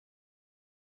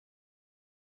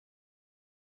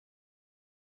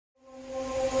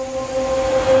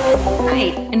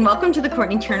and welcome to the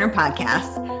Courtenay Turner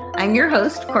podcast. I'm your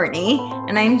host, Courtenay,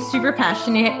 and I'm super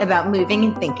passionate about moving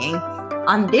and thinking.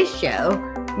 On this show,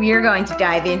 we are going to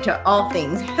dive into all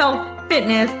things health,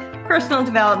 fitness, personal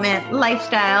development,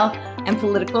 lifestyle, and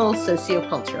political,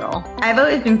 sociocultural. I've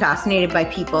always been fascinated by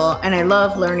people, and I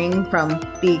love learning from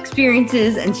the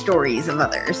experiences and stories of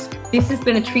others. This has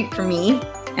been a treat for me,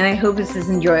 and I hope this is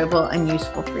enjoyable and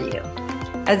useful for you.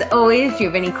 As always, if you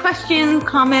have any questions,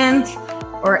 comments,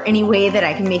 or any way that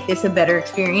I can make this a better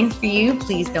experience for you,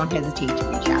 please don't hesitate to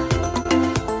reach out.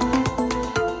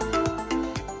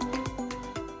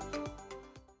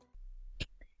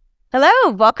 Hello,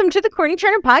 welcome to the Courtenay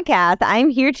Turner podcast. I'm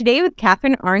here today with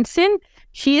Catharine Arnston.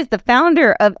 She is the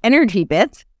founder of Energy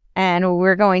Bits, and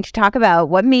we're going to talk about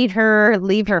what made her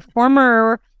leave her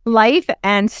former life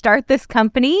and start this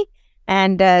company,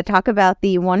 and talk about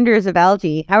the wonders of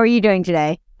algae. How are you doing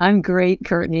today? I'm great,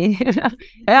 Courtenay.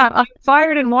 Yeah, I'm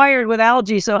fired and wired with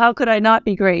algae, so how could I not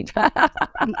be great?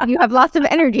 You have lots of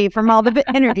energy from all the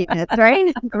energy bits,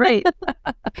 right? Great.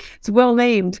 It's well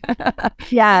named.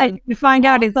 Yeah. You find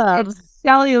out it's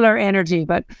cellular energy,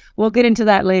 but we'll get into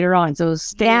that later on. So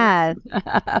stay. Yeah.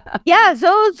 Yeah.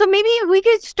 So maybe we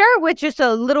could start with just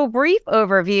a little brief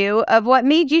overview of what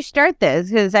made you start this,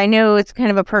 because I know it's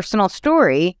kind of a personal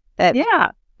story.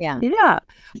 Yeah.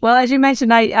 Well, as you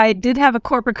mentioned, I did have a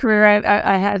corporate career.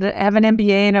 I have an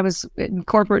MBA, and I was in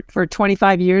corporate for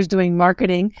 25 years doing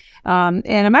marketing. And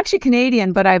I'm actually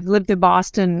Canadian, but I've lived in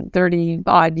Boston 30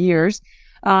 odd years.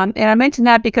 And I mentioned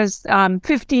that because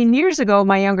 15 years ago,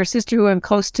 my younger sister, who I'm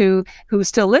close to, who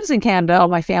still lives in Canada, all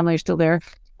my family are still there,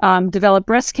 developed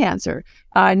breast cancer.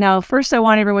 Now, first, I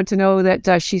want everyone to know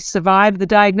that she survived the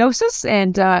diagnosis,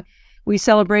 and we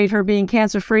celebrate her being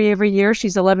cancer-free every year.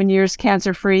 She's 11 years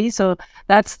cancer-free, so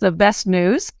that's the best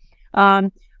news.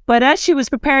 But as she was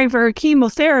preparing for her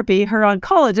chemotherapy, her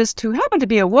oncologist, who happened to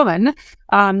be a woman,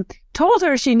 told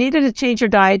her she needed to change her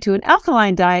diet to an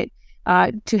alkaline diet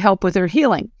to help with her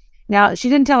healing. Now, she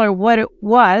didn't tell her what it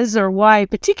was or why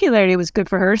particularly it was good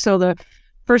for her, so the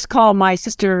first call my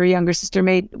younger sister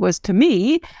made was to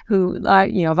me, who,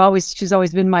 she's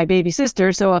always been my baby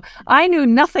sister, so I knew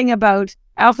nothing about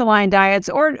alkaline diets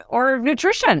or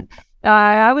nutrition.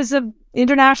 I was an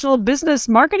international business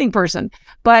marketing person,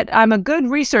 but I'm a good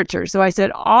researcher. So I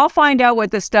said, I'll find out what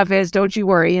this stuff is. Don't you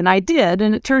worry. And I did.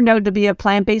 And it turned out to be a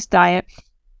plant-based diet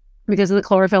because of the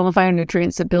chlorophyll and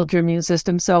phytonutrients that build your immune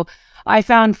system. So I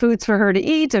found foods for her to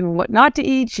eat and what not to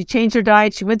eat. She changed her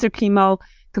diet. She went through chemo,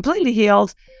 completely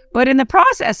healed. But in the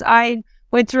process, I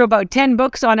went through about 10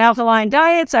 books on alkaline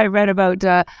diets. I read about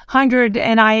 100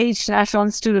 NIH, National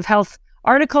Institute of Health,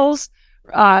 articles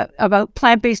about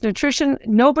plant-based nutrition.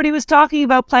 Nobody was talking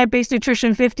about plant-based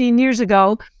nutrition 15 years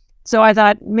ago. So I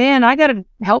thought, man, I got to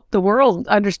help the world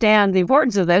understand the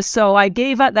importance of this. So I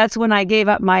gave up. That's when I gave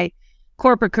up my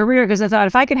corporate career, because I thought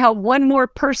if I can help one more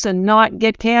person not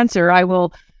get cancer, I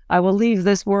will leave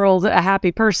this world a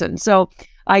happy person. So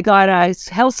I got a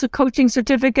health coaching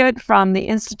certificate from the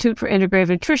Institute for Integrative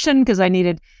Nutrition because I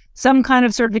needed some kind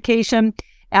of certification.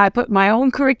 I put my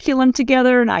own curriculum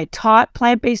together, and I taught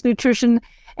plant-based nutrition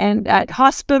and at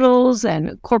hospitals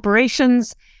and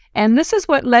corporations. And this is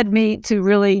what led me to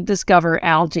really discover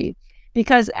algae.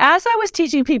 Because as I was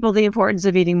teaching people the importance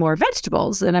of eating more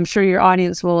vegetables, and I'm sure your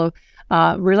audience will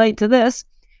relate to this,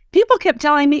 people kept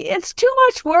telling me, it's too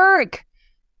much work.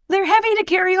 They're heavy to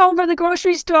carry home from the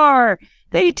grocery store.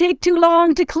 They take too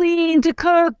long to clean, to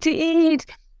cook, to eat.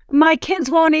 My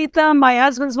kids won't eat them. My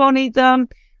husbands won't eat them.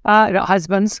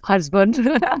 Husband.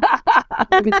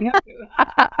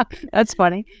 That's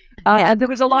funny. There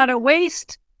was a lot of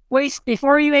waste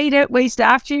before you ate it, waste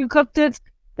after you cooked it.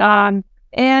 So I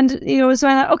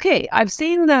thought, okay, I've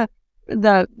seen the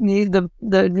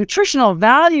nutritional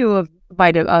value of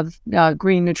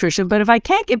green nutrition, but if I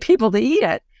can't get people to eat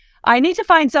it, I need to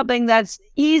find something that's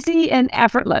easy and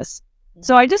effortless.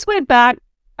 So I just went back.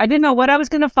 I didn't know what I was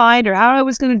going to find or how I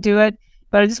was going to do it.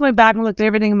 But I just went back and looked at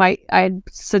everything I had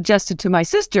suggested to my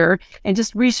sister and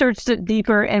just researched it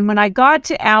deeper. And when I got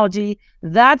to algae,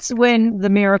 that's when the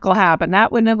miracle happened.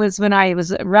 When I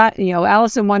was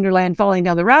Alice in Wonderland falling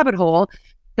down the rabbit hole,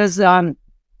 because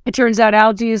it turns out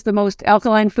algae is the most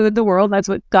alkaline food in the world. That's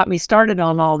what got me started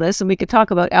on all this. And we could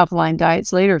talk about alkaline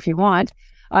diets later if you want.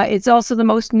 It's also the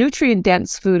most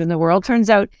nutrient-dense food in the world. Turns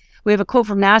out we have a quote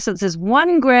from NASA that says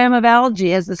 1 gram of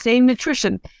algae has the same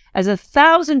nutrition as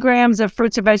 1,000 grams of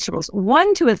fruits or vegetables.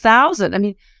 1 to 1,000. I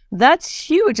mean, that's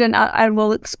huge. And I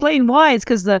will explain why. It's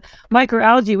because the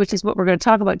microalgae, which is what we're going to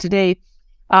talk about today,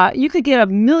 you could get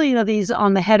 1 million of these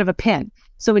on the head of a pin.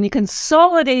 So when you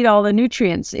consolidate all the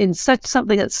nutrients in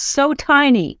something that's so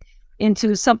tiny,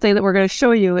 into something that we're going to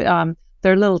show you.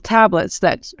 They're little tablets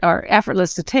that are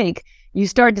effortless to take. You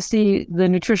start to see the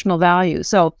nutritional value.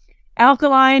 So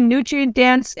alkaline, nutrient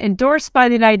dense, endorsed by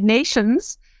the United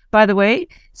Nations, by the way.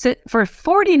 So for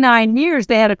 49 years,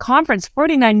 they had a conference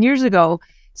 49 years ago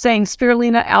saying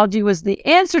spirulina algae was the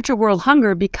answer to world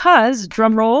hunger because,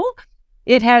 drum roll,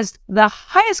 it has the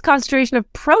highest concentration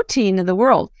of protein in the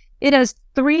world. It has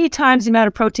 3 times the amount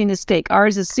of protein as steak.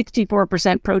 Ours is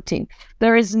 64% protein.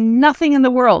 There is nothing in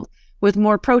the world with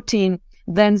more protein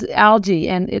than algae,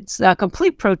 and it's a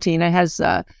complete protein. It has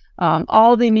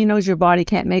all the aminos your body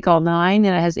can't make, all 9,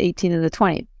 and it has 18 of the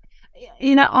 20.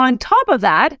 On top of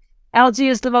that, algae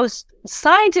is the most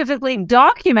scientifically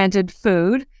documented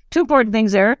food. 2 important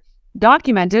things there.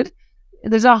 Documented.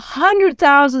 There's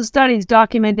 100,000 studies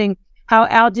documenting how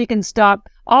algae can stop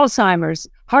Alzheimer's,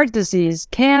 heart disease,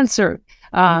 cancer,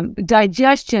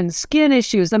 digestion, skin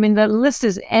issues. I mean, the list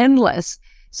is endless.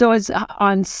 So it's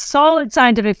on solid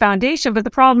scientific foundation. But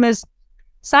the problem is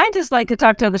scientists like to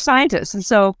talk to other scientists. And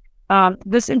so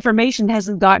this information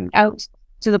hasn't gotten out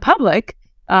to the public.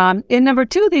 And number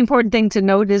 2, the important thing to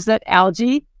note is that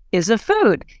algae is a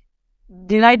food.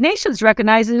 The United Nations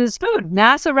recognizes it as food.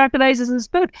 NASA recognizes it as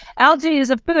food. Algae is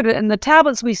a food, and the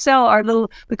tablets we sell are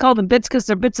we call them bits because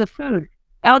they're bits of food.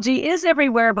 Algae is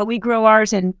everywhere, but we grow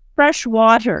ours in fresh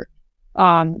water.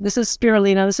 This is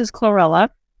spirulina, this is chlorella,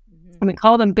 and we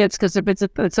call them bits because they're bits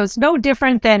of food. So it's no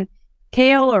different than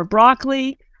kale or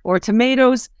broccoli or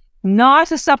tomatoes,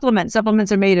 not a supplement.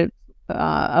 Supplements are made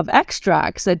of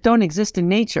extracts that don't exist in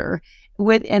nature,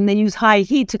 and they use high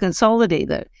heat to consolidate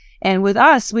it. And with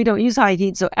us, we don't use high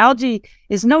heat. So algae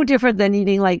is no different than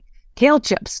eating like kale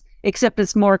chips, except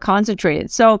it's more concentrated.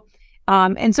 So,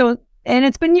 and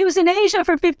it's been used in Asia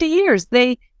for 50 years.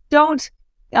 They don't,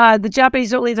 the Japanese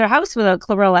don't leave their house without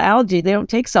chlorella algae. They don't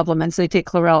take supplements. They take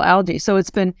chlorella algae. So it's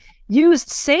been used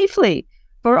safely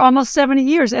for almost 70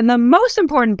 years. And the most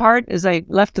important part, is I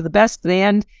left to the best, the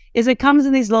end, is it comes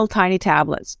in these little tiny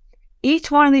tablets.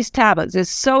 Each one of these tablets is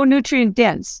so nutrient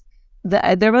dense.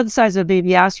 They're about the size of a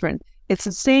baby aspirin. It's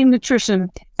the same nutrition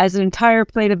as an entire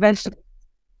plate of vegetables.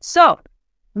 So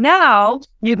now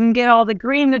you can get all the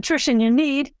green nutrition you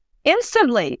need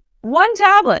instantly. 1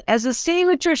 tablet has the same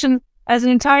nutrition as an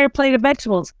entire plate of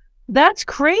vegetables. That's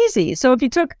crazy. So if you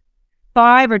took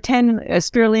 5 or 10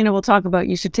 spirulina, we'll talk about,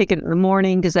 you should take it in the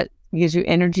morning because that gives you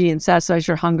energy and satisfies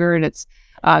your hunger, and it's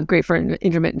great for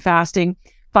intermittent fasting.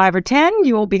 5 or 10,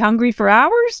 you won't be hungry for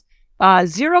hours.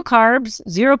 0 carbs,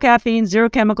 0 caffeine, 0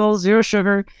 chemicals, 0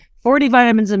 sugar, 40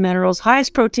 vitamins and minerals,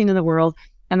 highest protein in the world.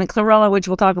 And the chlorella, which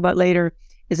we'll talk about later,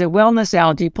 is a wellness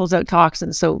algae, pulls out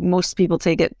toxins. So most people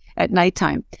take it at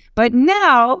nighttime. But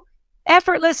now,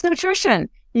 effortless nutrition.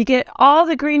 You get all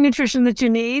the green nutrition that you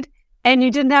need, and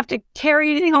you didn't have to carry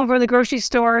anything home from the grocery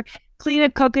store, clean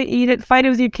it, cook it, eat it, fight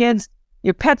it with your kids.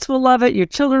 Your pets will love it. Your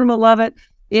children will love it.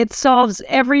 It solves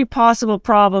every possible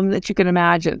problem that you can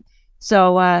imagine.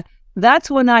 So,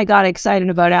 that's when I got excited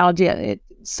about algae. It's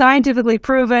scientifically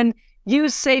proven,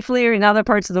 used safely in other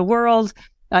parts of the world,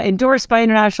 endorsed by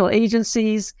international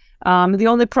agencies. The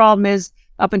only problem is,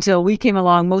 up until we came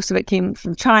along, most of it came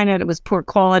from China. It was poor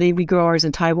quality. We grow ours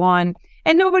in Taiwan,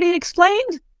 and nobody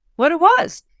explained what it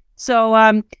was. So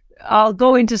I'll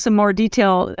go into some more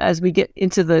detail as we get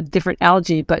into the different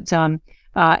algae, but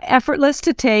effortless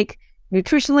to take,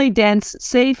 nutritionally dense,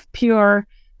 safe, pure,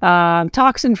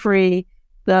 toxin-free,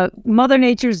 the Mother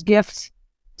Nature's gift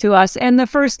to us, and the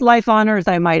first life on Earth,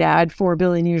 I might add, 4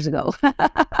 billion years ago.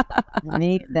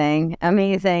 Amazing.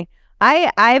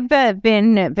 I've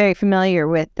been very familiar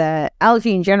with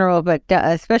algae in general, but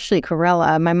especially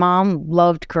chlorella. My mom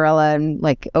loved chlorella and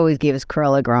always gave us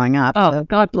chlorella growing up. Oh, so.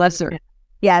 God bless her.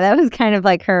 Yeah, that was kind of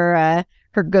like her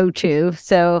go-to.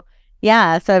 So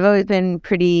yeah, so I've always been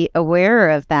pretty aware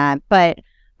of that. But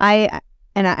I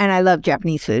love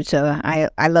Japanese food, so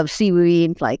I love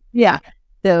seaweed.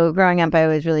 So growing up, I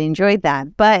always really enjoyed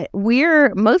that. But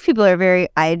most people are very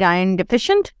iodine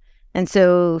deficient, and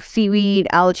so seaweed,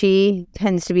 algae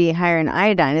tends to be higher in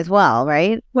iodine as well,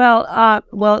 right? Well,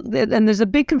 and there's a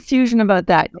big confusion about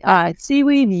that.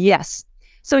 Seaweed, yes.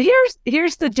 So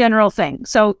here's the general thing.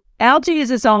 So algae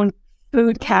is its own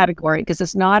food category because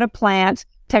it's not a plant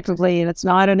technically, and it's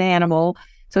not an animal,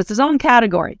 so it's its own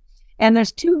category. And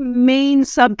there's 2 main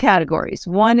subcategories.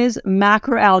 One is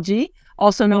macroalgae,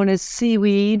 also known as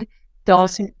seaweed,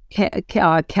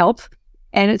 kelp,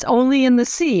 and it's only in the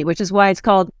sea, which is why it's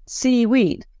called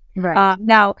seaweed. Right.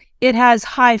 Now, it has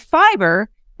high fiber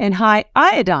and high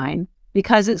iodine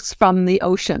because it's from the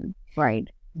ocean. Right.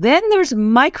 Then there's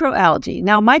microalgae.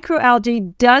 Now,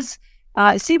 microalgae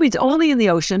seaweed's only in the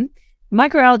ocean.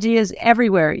 Microalgae is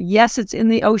everywhere. Yes, it's in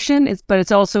the ocean, but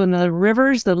it's also in the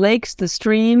rivers, the lakes, the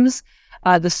streams,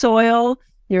 the soil,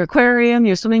 your aquarium,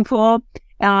 your swimming pool.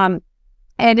 And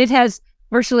it has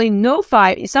virtually no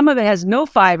fiber. Some of it has no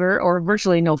fiber or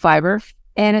virtually no fiber,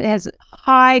 and it has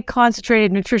high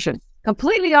concentrated nutrition.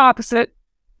 Completely opposite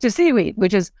to seaweed,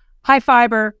 which is high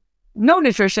fiber, no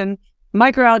nutrition.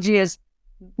 Microalgae is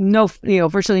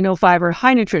virtually no fiber,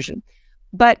 high nutrition.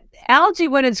 But algae,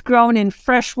 when it's grown in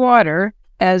fresh water,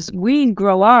 as we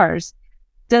grow ours,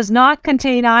 does not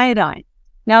contain iodine.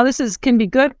 Now, this can be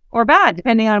good or bad,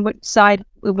 depending on which side,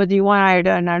 whether you want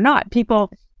iodine or not.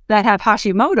 People that have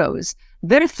Hashimoto's,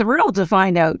 they're thrilled to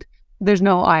find out there's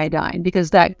no iodine,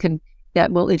 because that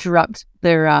will interrupt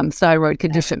their thyroid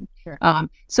condition. Sure.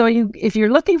 So if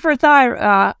you're looking for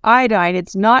iodine,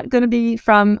 it's not going to be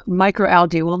from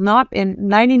microalgae. Will not in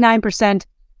 99%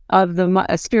 of the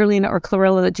spirulina or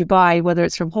chlorella that you buy, whether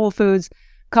it's from Whole Foods,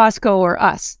 Costco, or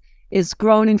us, is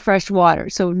grown in fresh water.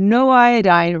 So no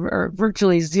iodine, or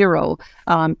virtually zero.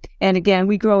 And again,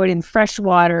 we grow it in fresh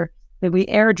water, then we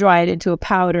air dry it into a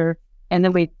powder, and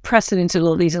then we press it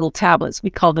into these little tablets. We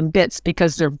call them bits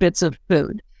because they're bits of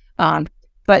food.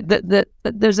 But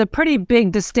there's a pretty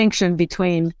big distinction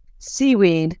between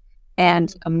seaweed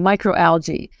and a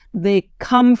microalgae. They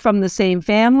come from the same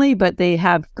family, but they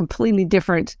have completely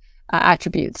different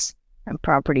attributes and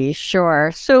properties.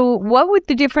 Sure. So what would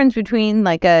the difference between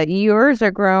yours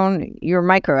are grown, your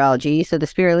microalgae, so the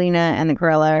spirulina and the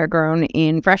chlorella are grown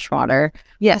in freshwater.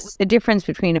 Yes. The difference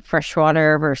between a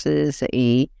freshwater versus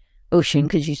a ocean,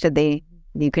 because you said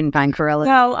you can find chlorella.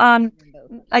 Well,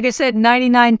 like I said,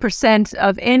 99%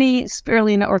 of any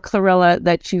spirulina or chlorella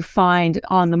that you find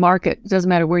on the market, doesn't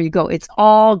matter where you go, it's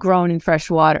all grown in fresh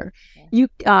water. You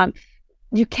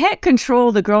can't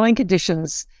control the growing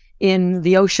conditions in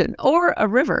the ocean or a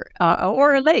river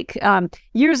or a lake.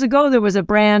 Years ago, there was a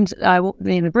brand, I won't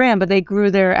name the brand, but they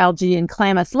grew their algae in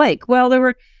Klamath Lake. Well,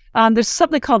 there's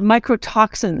something called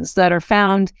microtoxins that are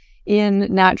found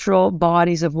in natural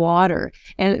bodies of water,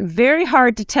 and very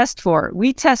hard to test for.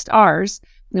 We test ours,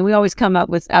 and we always come up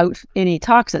without any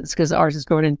toxins because ours is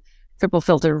grown in triple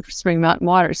filter spring mountain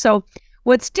water. So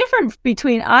what's different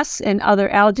between us and other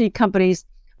algae companies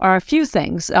are a few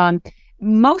things.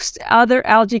 Most other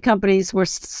algae companies were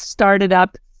started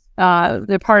up,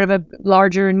 they're part of a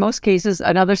larger, in most cases,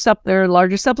 they're a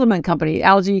larger supplement company.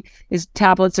 Algae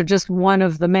tablets are just one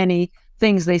of the many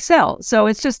things they sell. So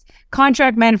it's just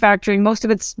contract manufacturing. Most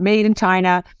of it's made in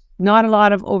China, not a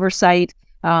lot of oversight.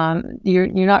 You're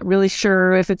not really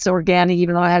sure if it's organic,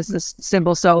 even though it has this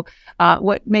symbol. So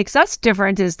what makes us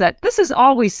different is that this is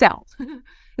all we sell.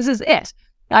 This is it.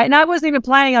 And I wasn't even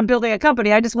planning on building a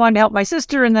company. I just wanted to help my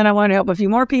sister, and then I wanted to help a few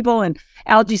more people, and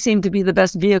algae seemed to be the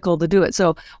best vehicle to do it.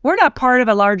 So we're not part of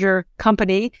a larger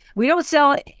company. We don't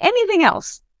sell anything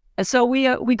else. And so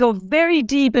we go very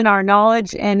deep in our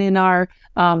knowledge and in our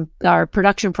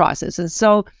production process. And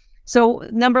so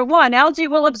number one, algae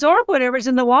will absorb whatever's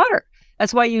in the water.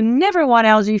 That's why you never want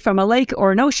algae from a lake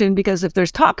or an ocean, because if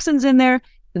there's toxins in there,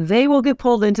 they will get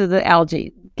pulled into the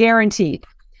algae, guaranteed.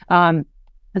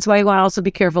 That's why you want to also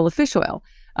be careful of fish oil.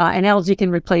 And algae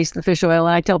can replace the fish oil.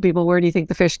 And I tell people, where do you think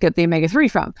the fish get the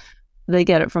omega-3 from? They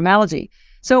get it from algae.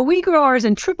 So we grow ours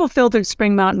in triple filtered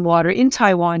spring mountain water in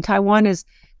Taiwan. Taiwan is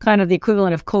kind of the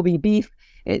equivalent of Kobe beef.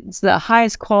 It's the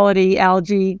highest quality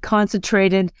algae,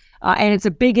 concentrated, and it's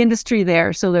a big industry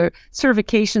there. So their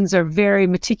certifications are very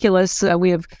meticulous. We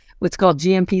have what's called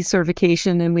GMP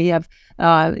certification, and we have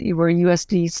we're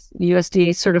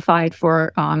USDA certified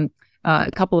for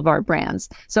a couple of our brands.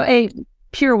 So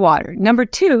pure water. Number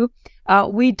two,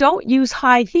 we don't use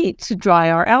high heat to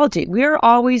dry our algae.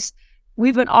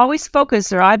 I've been always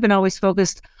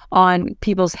focused on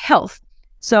people's health.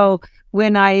 So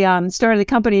when I started the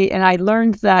company and I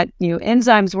learned that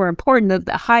enzymes were important, that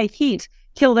the high heat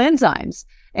killed enzymes,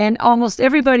 and almost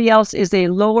everybody else is a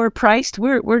lower priced.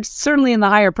 We're certainly in the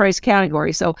higher price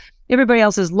category. So everybody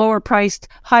else is lower priced,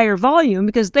 higher volume,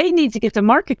 because they need to get to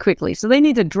market quickly. So they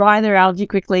need to dry their algae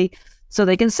quickly so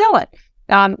they can sell it.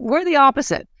 We're the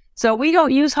opposite. So we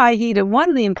don't use high heat, and one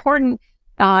of the important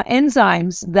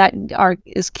enzymes that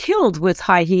is killed with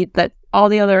high heat that all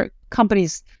the other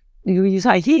companies who use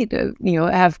high heat,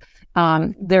 have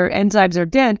their enzymes are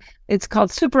dead. It's called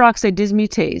superoxide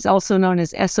dismutase, also known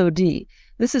as SOD.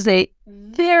 This is a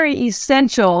very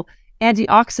essential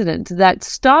antioxidant that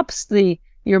stops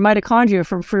your mitochondria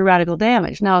from free radical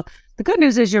damage. Now, the good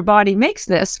news is your body makes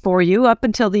this for you up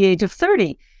until the age of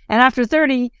 30. And after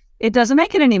 30, it doesn't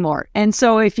make it anymore. And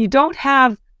so if you don't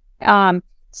have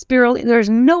spirulina, there's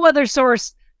no other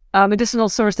source medicinal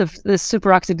source of this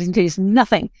superoxide dismutase?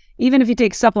 Nothing. Even if you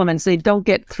take supplements, they don't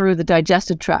get through the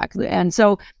digestive tract. And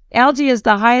so algae is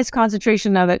the highest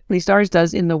concentration of it, at least ours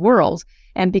does, in the world.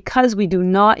 And because we do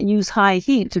not use high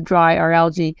heat to dry our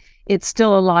algae, it's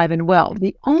still alive and well.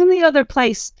 The only other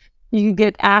place you can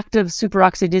get active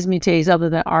superoxide dismutase other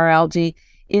than our algae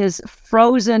is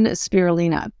frozen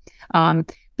spirulina.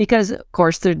 Because, of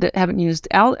course, they haven't used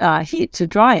heat to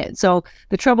dry it. So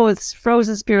the trouble with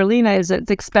frozen spirulina is that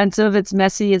it's expensive, it's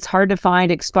messy, it's hard to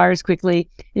find, expires quickly,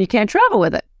 and you can't travel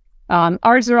with it.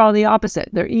 Ours are all the opposite.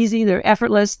 They're easy, they're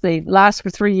effortless, they last for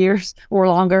 3 years or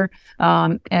longer,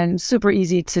 and super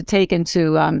easy to take and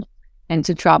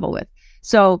to travel with.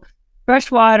 So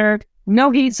fresh water, no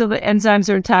heat, so the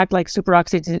enzymes are intact like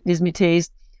superoxide dismutase.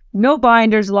 No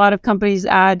binders. A lot of companies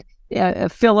add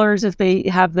fillers if they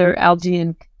have their algae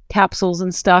in capsules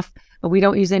and stuff. But we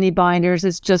don't use any binders.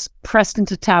 It's just pressed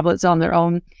into tablets on their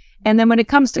own. And then when it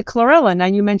comes to chlorella, now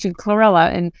you mentioned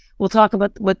chlorella, and we'll talk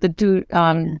about what the two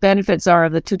benefits are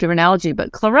of the two different algae.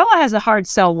 But chlorella has a hard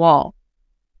cell wall,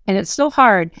 and it's so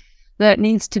hard that it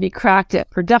needs to be cracked at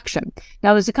production.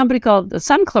 Now, there's a company called the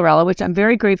Sun Chlorella, which I'm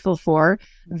very grateful for.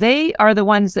 They are the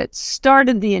ones that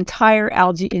started the entire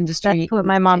algae industry. That's what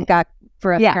my mom got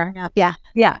for us.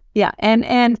 Yeah.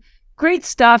 And great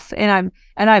stuff. And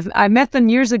I met them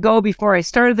years ago before I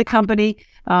started the company.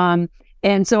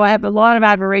 And so I have a lot of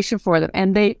admiration for them.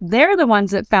 And they're the ones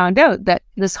that found out that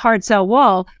this hard cell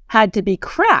wall had to be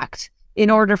cracked in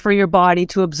order for your body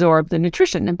to absorb the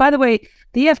nutrition. And by the way,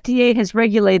 the FDA has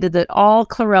regulated that all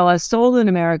chlorella sold in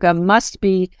America must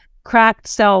be cracked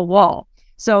cell wall.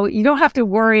 So you don't have to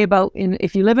worry about,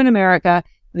 if you live in America,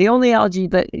 the only algae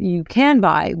that you can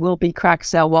buy will be cracked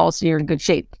cell wall, so you're in good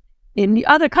shape. In the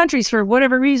other countries, for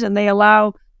whatever reason, they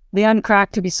allow the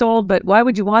uncracked to be sold, but why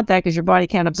would you want that? Because your body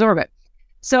can't absorb it.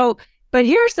 So, but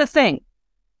here's the thing.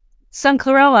 Sun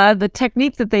Chlorella, the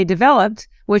technique that they developed,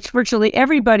 which virtually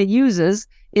everybody uses,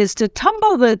 is to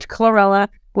tumble the chlorella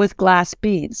with glass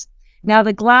beads. Now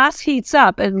the glass heats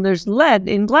up and there's lead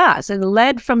in glass, and the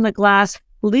lead from the glass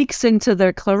leaks into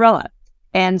the chlorella.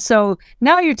 And so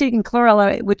now you're taking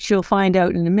chlorella, which you'll find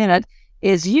out in a minute,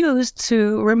 is used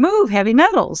to remove heavy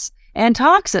metals and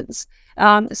toxins.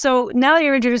 So now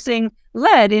you're introducing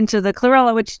lead into the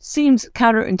chlorella, which seems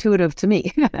counterintuitive to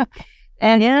me.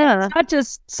 And it's not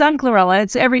just Sun Chlorella,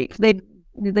 it's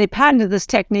they patented this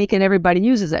technique and everybody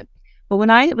uses it. But when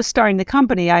I was starting the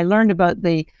company, I learned about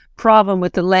the problem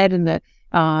with the lead and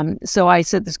so I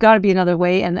said, there's got to be another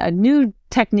way. And a new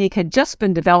technique had just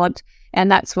been developed,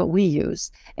 and that's what we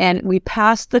use. And we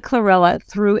pass the chlorella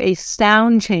through a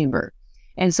sound chamber.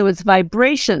 And so it's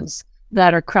vibrations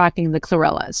that are cracking the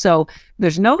chlorella. So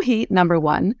there's no heat, number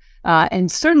one,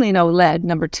 and certainly no lead,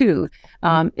 number two.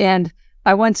 And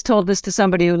I once told this to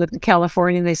somebody who lived in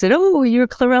California, and they said, "Oh, your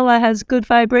chlorella has good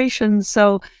vibrations."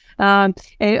 So, I'm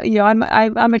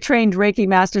a trained Reiki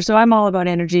master, so I'm all about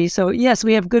energy. So yes,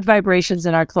 we have good vibrations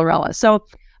in our chlorella. So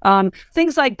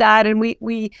things like that, and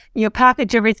we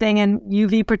package everything in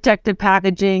UV protected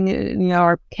packaging.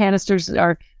 Our canisters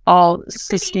are all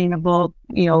sustainable,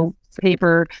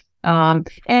 paper.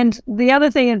 And the other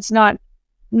thing, it's not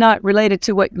related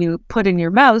to what you put in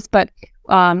your mouth, but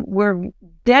we're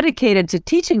dedicated to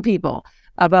teaching people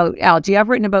about algae. I've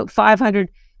written about 500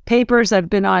 papers. I've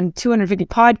been on 250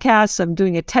 podcasts. I'm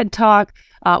doing a TED Talk.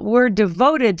 We're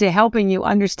devoted to helping you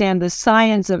understand the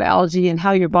science of algae and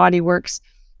how your body works.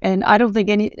 And I don't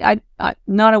think I'm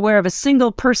not aware of a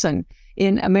single person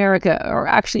in America, or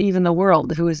actually even the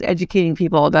world, who is educating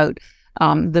people about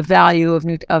the value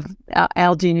of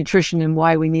algae nutrition and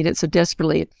why we need it so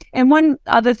desperately. And one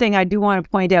other thing I do want to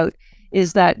point out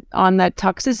is that on that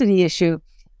toxicity issue,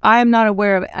 I am not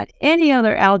aware of any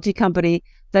other algae company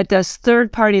that does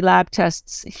third-party lab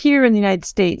tests here in the United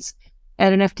States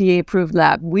at an FDA-approved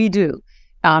lab. We do,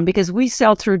 because we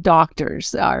sell through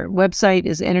doctors. Our website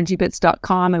is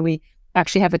energybits.com, and we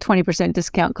actually have a 20%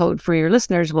 discount code for your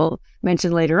listeners we'll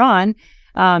mention later on.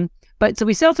 But so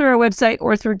we sell through our website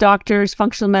or through doctors,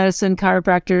 functional medicine,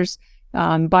 chiropractors,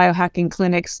 biohacking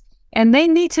clinics, and they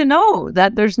need to know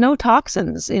that there's no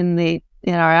toxins in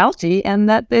our algae, and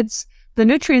that the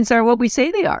nutrients are what we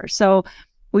say they are. So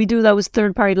we do those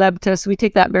third-party lab tests. We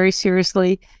take that very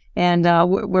seriously, and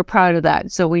we're proud of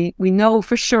that. So we know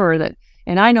for sure that,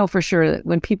 and I know for sure that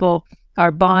when people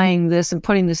are buying this and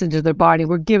putting this into their body,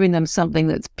 we're giving them something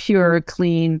that's pure,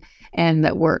 clean, and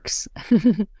that works.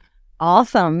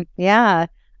 Awesome. Yeah.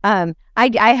 I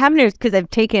have noticed, because I've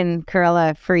taken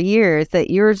chlorella for years, that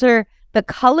yours the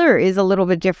color is a little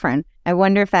bit different. I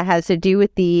wonder if that has to do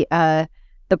with the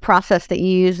the process that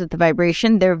you use with the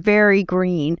vibration, they're very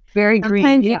green. Very green.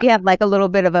 Sometimes you get like a little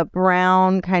bit of a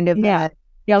brown kind of yeah.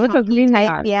 Look how green they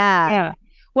are. Yeah.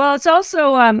 Well, it's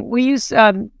also we use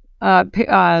Paradiso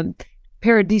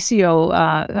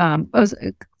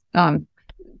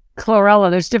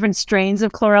chlorella. There's different strains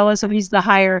of chlorella, so we use the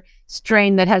higher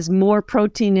strain that has more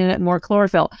protein in it, more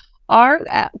chlorophyll. Our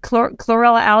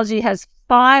chlorella algae has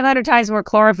 500 times more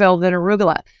chlorophyll than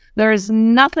arugula. There is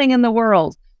nothing in the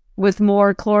world with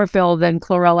more chlorophyll than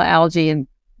chlorella algae, and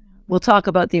we'll talk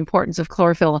about the importance of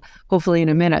chlorophyll hopefully in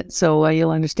a minute, so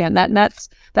you'll understand that. And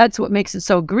that's what makes it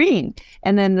so green.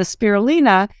 And then the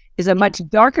spirulina is a much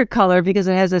darker color because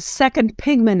it has a second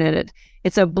pigment in it.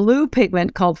 It's a blue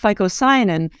pigment called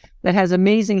phycocyanin that has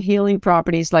amazing healing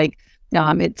properties, like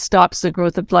it stops the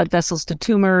growth of blood vessels to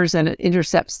tumors, and it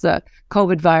intercepts the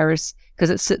COVID virus because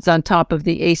it sits on top of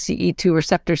the ACE2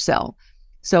 receptor cell.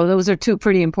 So those are two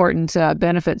pretty important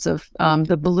benefits of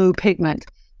the blue pigment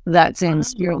that's in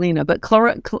spirulina. But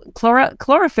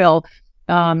chlorophyll,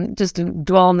 just to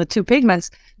dwell on the two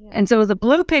pigments. Yeah. And so the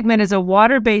blue pigment is a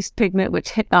water-based pigment,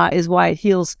 which is why it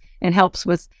heals and helps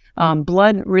with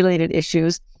blood-related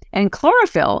issues. And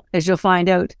chlorophyll, as you'll find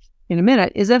out in a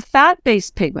minute, is a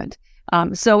fat-based pigment.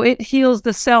 So it heals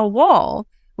the cell wall,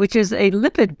 which is a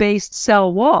lipid-based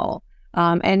cell wall.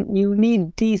 And you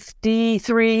need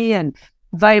D3 and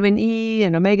vitamin E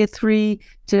and omega-3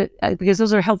 because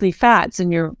those are healthy fats,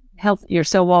 and your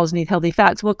cell walls need healthy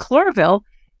fats. Well, chlorophyll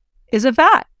is a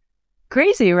fat.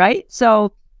 Crazy, right?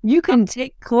 So you can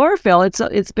take chlorophyll.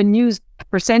 It's been used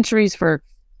for centuries for,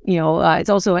 it's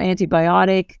also an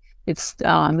antibiotic. It's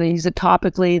they use it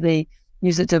topically. They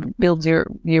use it to build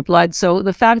your blood. So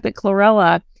the fact that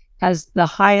chlorella has the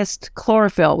highest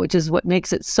chlorophyll, which is what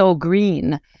makes it so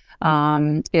green,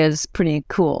 is pretty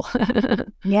cool.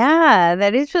 Yeah,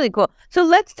 that is really cool. So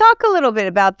let's talk a little bit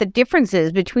about the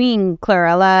differences between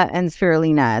chlorella and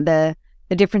spirulina.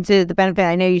 The differences, the benefit.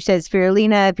 I know you said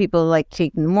spirulina, people like to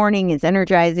take in the morning, is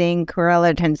energizing.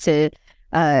 Chlorella tends to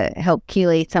help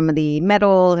chelate some of the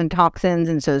metals and toxins,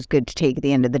 and so it's good to take at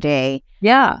the end of the day.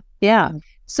 Yeah.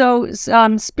 So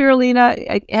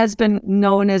spirulina has been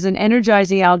known as an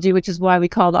energizing algae, which is why we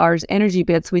called ours energy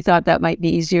bits. We thought that might be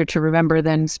easier to remember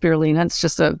than spirulina. It's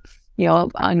just a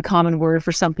uncommon word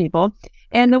for some people.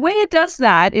 And the way it does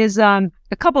that is a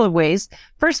couple of ways.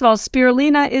 First of all,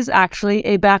 spirulina is actually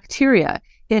a bacteria.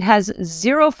 It has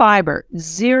zero fiber,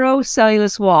 zero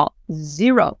cellulose wall,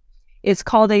 zero. It's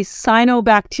called a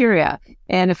cyanobacteria.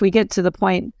 And if we get to the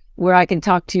point where I can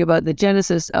talk to you about the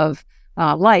genesis of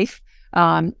life,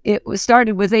 it was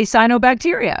started with a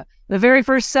cyanobacteria. The very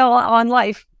first cell on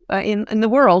life in the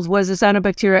world was a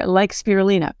cyanobacteria like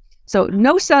spirulina. So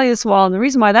no cellulose wall. And the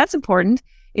reason why that's important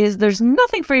is there's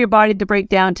nothing for your body to break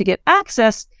down to get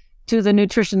access to the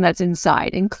nutrition that's inside,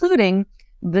 including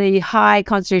the high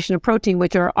concentration of protein,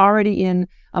 which are already in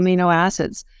amino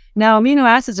acids. Now, amino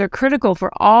acids are critical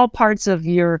for all parts of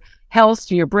your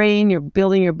health, your brain, your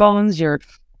building your bones, your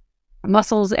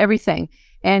muscles, everything.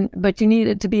 But you need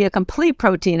it to be a complete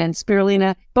protein, and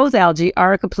spirulina, both algae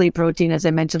are a complete protein. As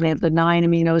I mentioned, they have the 9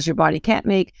 aminos your body can't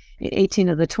make, 18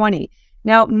 of the 20.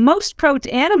 Now, most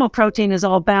animal protein is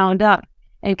all bound up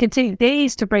and can take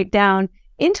days to break down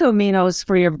into aminos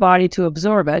for your body to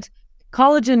absorb it.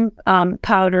 Collagen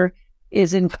powder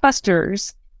is in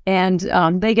clusters, and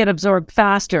they get absorbed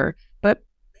faster. But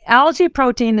algae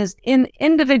protein is in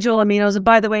individual aminos, and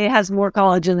by the way, it has more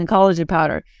collagen than collagen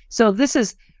powder. So this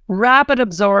is rapid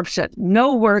absorption,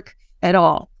 no work at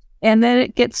all. And then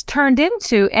it gets turned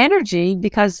into energy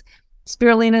because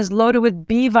spirulina is loaded with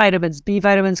B vitamins. B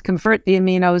vitamins convert the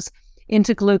aminos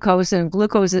into glucose, and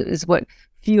glucose is what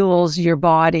fuels your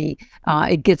body.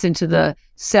 It gets into the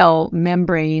cell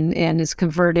membrane and is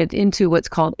converted into what's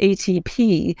called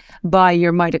ATP by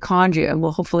your mitochondria. And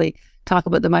we'll hopefully talk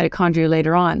about the mitochondria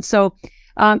later on. So,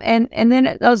 and then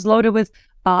it was loaded with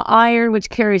iron, which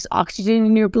carries oxygen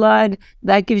in your blood.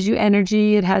 That gives you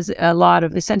energy. It has a lot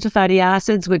of essential fatty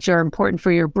acids, which are important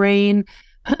for your brain,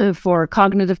 for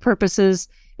cognitive purposes.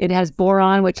 It has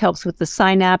boron, which helps with the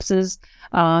synapses.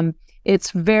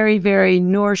 It's very, very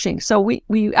nourishing. So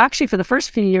we actually, for the first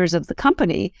few years of the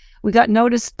company, we got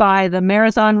noticed by the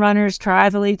marathon runners,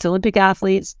 triathletes, Olympic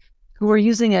athletes who were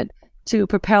using it to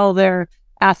propel their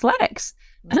athletics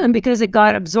because it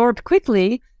got absorbed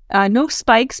quickly. No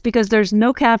spikes because there's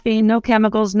no caffeine, no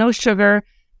chemicals, no sugar,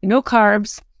 no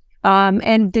carbs,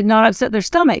 and did not upset their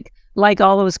stomach like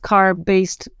all those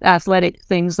carb-based athletic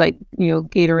things like,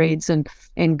 Gatorades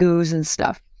and goos and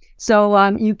stuff. So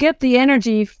you get the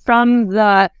energy from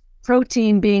the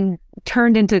protein being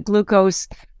turned into glucose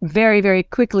very, very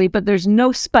quickly, but there's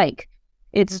no spike.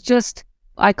 It's just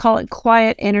I call it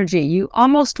quiet energy. You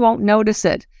almost won't notice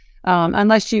it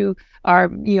unless you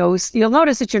are, you'll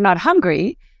notice that you're not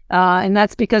hungry, and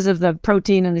that's because of the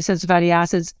protein and the essential fatty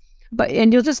acids.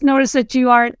 And you'll just notice that you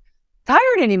aren't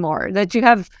tired anymore, that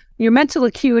your mental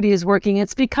acuity is working.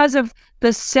 It's because of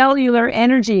the cellular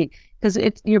energy, because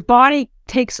your body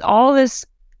takes all this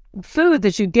food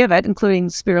that you give it, including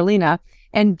spirulina,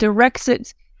 and directs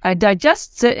it,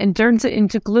 digests it and turns it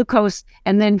into glucose,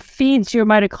 and then feeds your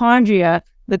mitochondria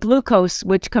the glucose,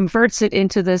 which converts it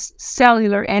into this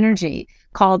cellular energy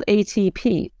called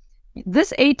ATP.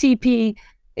 This ATP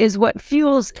is what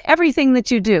fuels everything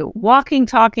that you do: walking,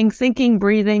 talking, thinking,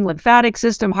 breathing, lymphatic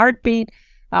system, heartbeat,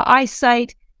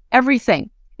 eyesight, everything.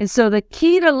 And so the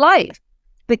key to life,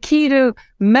 the key to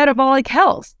metabolic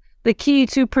health, the key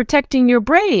to protecting your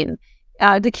brain,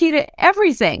 the key to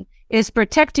everything is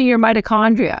protecting your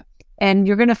mitochondria. And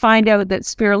you're going to find out that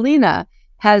spirulina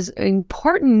has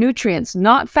important nutrients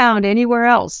not found anywhere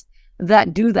else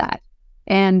that do that.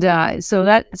 And so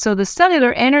the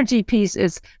cellular energy piece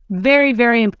is very,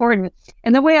 very important.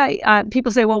 And the way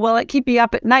people say, well, will it keep you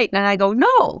up at night? And I go,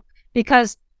 no,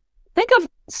 because think of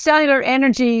cellular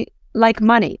energy like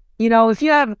money. If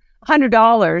you have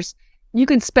 $100, you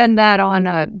can spend that on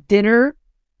a dinner,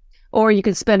 or you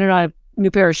can spend it on a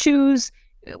new pair of shoes,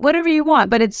 whatever you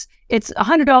want. But it's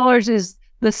 $100 is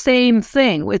the same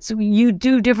thing. You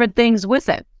do different things with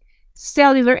it.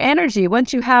 Cellular energy,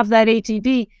 once you have that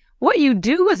ATP, what you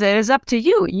do with it is up to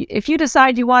you. If you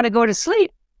decide you want to go to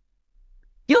sleep,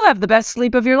 you'll have the best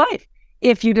sleep of your life.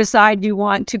 If you decide you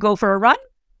want to go for a run,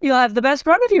 you'll have the best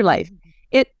run of your life.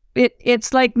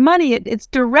 It's like money. It's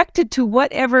directed to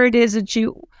whatever it is that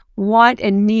you want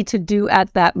and need to do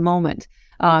at that moment.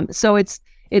 So it's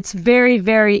very,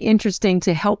 very interesting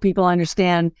to help people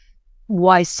understand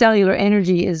why cellular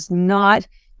energy is not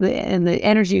and the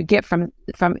energy you get from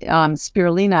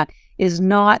spirulina is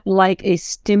not like a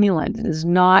stimulant. It is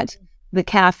not the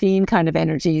caffeine kind of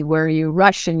energy where you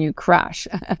rush and you crash.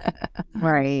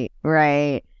 Right.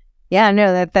 Yeah,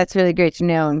 no, that's really great to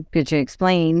know and good to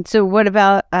explain. So what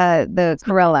about the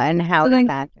chlorella and how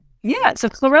that? Yeah, so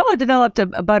chlorella developed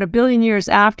about 1 billion years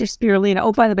after spirulina.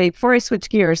 Oh, by the way, before I switch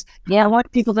gears, I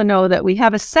want people to know that we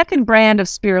have a second brand of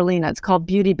spirulina. It's called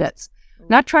Beauty Bits.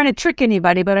 Not trying to trick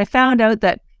anybody, but I found out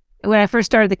that when I first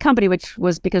started the company, which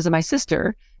was because of my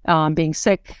sister being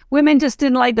sick, women just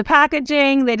didn't like the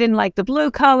packaging. They didn't like the blue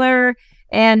color.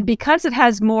 And because it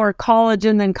has more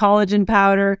collagen than collagen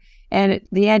powder, and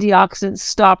the antioxidants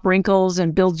stop wrinkles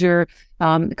and build your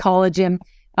collagen,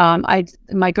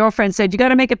 my girlfriend said, you got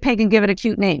to make it pink and give it a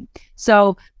cute name.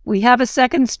 So we have a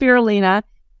second spirulina.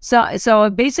 So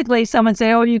basically someone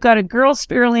say, oh, you got a girl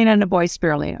spirulina and a boy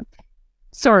spirulina.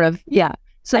 Sort of, yeah.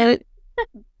 So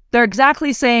they're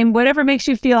exactly the same. Whatever makes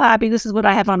you feel happy, this is what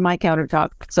I have on my countertop.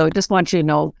 So just want you to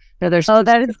know that there's... Oh,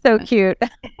 that is so cute.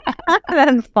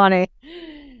 That's funny.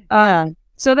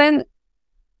 So then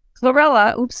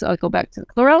chlorella, I'll go back to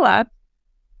chlorella,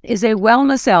 is a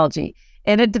wellness algae.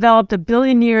 And it developed 1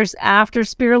 billion years after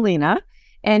spirulina.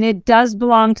 And it does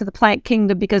belong to the plant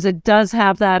kingdom because it does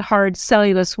have that hard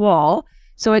cellulose wall.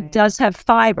 So it does have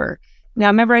fiber. Now,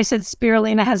 remember I said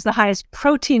spirulina has the highest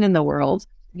protein in the world.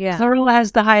 Yeah. Chlorella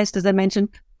has the highest, as I mentioned,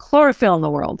 chlorophyll in the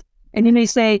world. And you may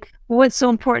say, well, what's so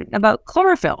important about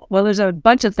chlorophyll? Well, there's a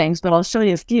bunch of things, but I'll show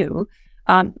you a few.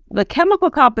 The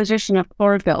chemical composition of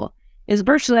chlorophyll is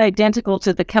virtually identical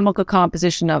to the chemical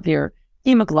composition of your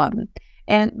hemoglobin.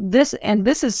 And this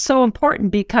is so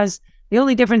important because the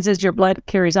only difference is your blood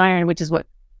carries iron, which is what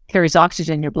carries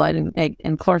oxygen in your blood,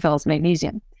 and chlorophyll is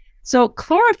magnesium. So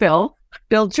chlorophyll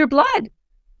builds your blood.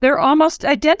 They're almost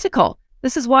identical.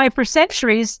 This is why for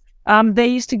centuries, they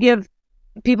used to give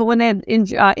people when they had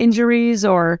injuries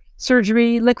or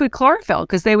surgery liquid chlorophyll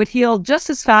because they would heal just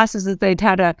as fast as if they'd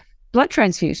had a blood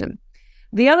transfusion.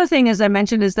 The other thing, as I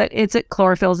mentioned, is that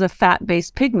chlorophyll is a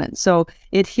fat-based pigment. So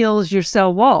it heals your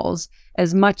cell walls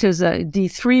as much as a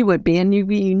D3 would be. And you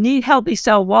need healthy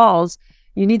cell walls.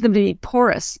 You need them to be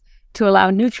porous to allow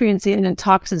nutrients in and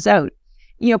toxins out.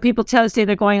 People say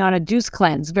they're going on a juice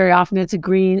cleanse. Very often it's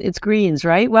greens,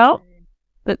 right? Well,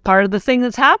 but part of the thing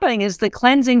that's happening is the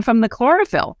cleansing from the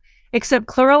chlorophyll, except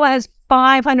chlorella has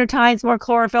 500 times more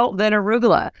chlorophyll than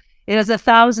arugula. It has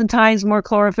 1,000 times more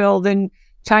chlorophyll than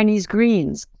Chinese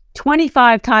greens,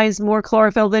 25 times more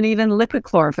chlorophyll than even liquid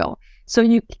chlorophyll. So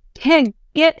you can't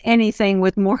get anything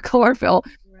with more chlorophyll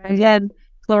than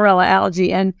chlorella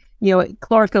algae. And,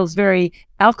 chlorophyll is very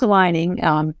alkalining.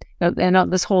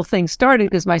 And this whole thing started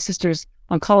because my sister's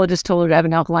oncologist told her to have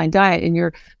an alkaline diet. And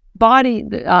your body,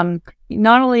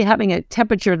 not only having a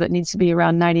temperature that needs to be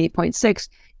around 98.6,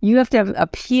 you have to have a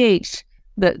pH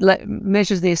that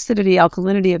measures the acidity,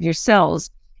 alkalinity of your cells,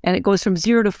 and it goes from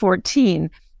 0 to 14,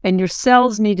 and your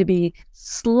cells need to be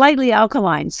slightly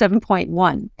alkaline,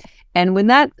 7.1. And when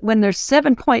there's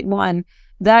 7.1,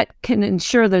 that can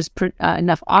ensure there's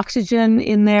enough oxygen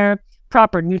in there,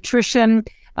 proper nutrition.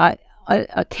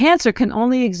 A cancer can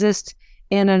only exist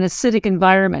in an acidic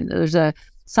environment. There's a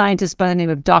scientist by the name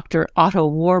of Dr. Otto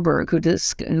Warburg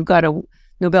who got a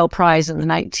Nobel Prize in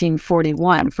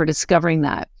 1941 for discovering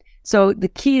that. So the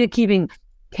key to keeping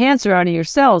cancer out of your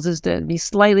cells is to be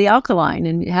slightly alkaline,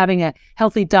 and having a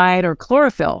healthy diet or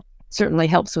chlorophyll certainly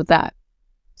helps with that.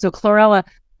 So chlorella,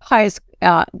 highest,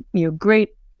 great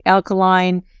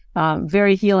alkaline,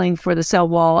 very healing for the cell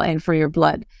wall and for your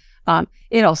blood.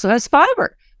 It also has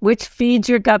fiber, which feeds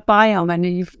your gut biome.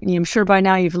 And I'm sure by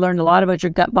now you've learned a lot about your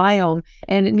gut biome,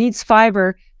 and it needs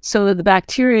fiber so that the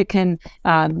bacteria can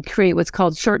create what's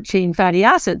called short-chain fatty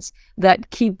acids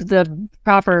that keep the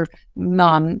proper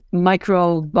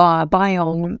microbiome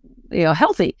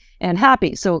healthy and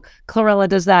happy. So chlorella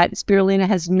does that. Spirulina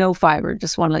has no fiber.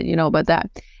 Just want to let you know about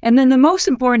that. And then the most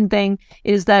important thing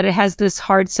is that it has this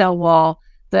hard cell wall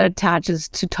that attaches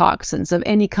to toxins of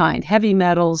any kind, heavy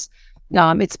metals.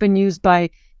 It's been used by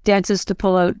dentists to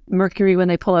pull out mercury when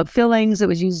they pull out fillings. It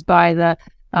was used by the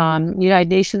United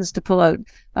Nations to pull out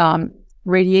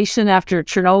radiation after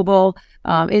Chernobyl.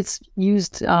 It's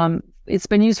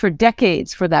been used for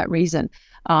decades for that reason.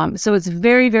 So it's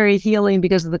very, very healing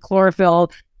because of the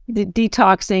chlorophyll,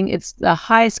 detoxing. It's the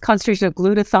highest concentration of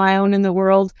glutathione in the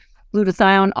world.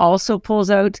 Glutathione also pulls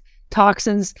out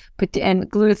toxins, and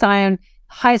glutathione,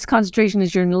 highest concentration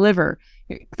is your liver.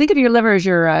 Think of your liver as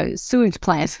your sewage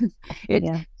plant. It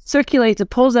circulates, it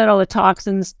pulls out all the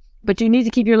toxins, but you need to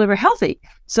keep your liver healthy.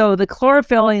 So the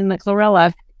chlorophyll in the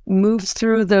chlorella moves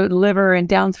through the liver and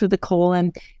down through the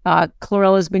colon.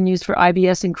 Chlorella has been used for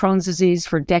IBS and Crohn's disease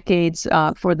for decades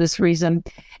for this reason.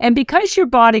 And because your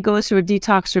body goes through a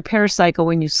detox repair cycle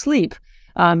when you sleep,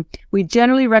 we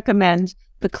generally recommend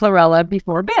the chlorella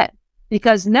before bed,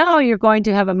 because now you're going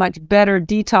to have a much better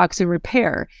detox and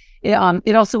repair. It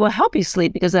also will help you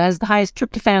sleep because it has the highest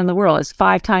tryptophan in the world. It's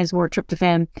 5 times more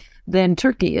tryptophan than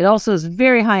turkey. It also is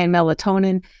very high in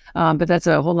melatonin, but that's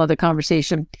a whole other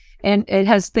conversation. And it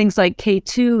has things like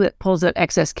K2 that pulls out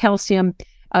excess calcium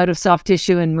out of soft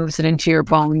tissue and moves it into your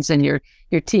bones and your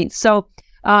teeth. So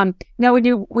now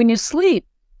when you sleep,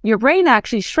 your brain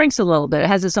actually shrinks a little bit. It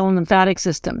has its own lymphatic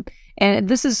system. And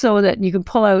this is so that you can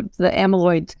pull out the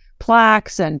amyloid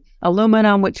plaques and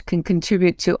aluminum, which can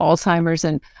contribute to Alzheimer's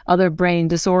and other brain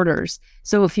disorders.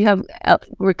 So if you have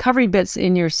recovery bits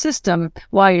in your system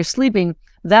while you're sleeping,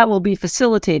 that will be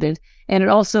facilitated. And it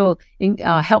also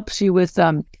helps you with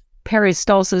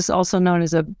peristalsis, also known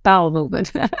as a bowel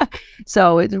movement.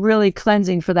 So it's really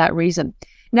cleansing for that reason.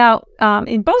 Now,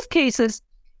 in both cases,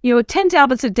 10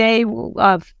 tablets a day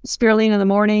of spirulina in the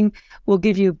morning will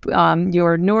give you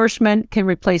your nourishment, can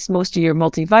replace most of your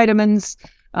multivitamins,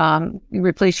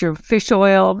 replace your fish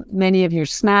oil, many of your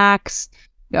snacks,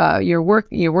 your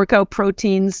workout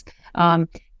proteins,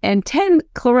 and 10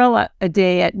 chlorella a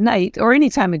day at night, or any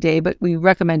time of day, but we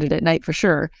recommend it at night for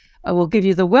sure, will give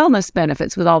you the wellness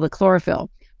benefits with all the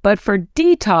chlorophyll. But for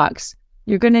detox,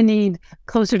 you're going to need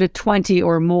closer to 20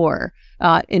 or more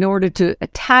in order to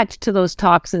attach to those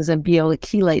toxins and be able to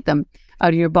chelate them out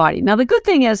of your body. Now, the good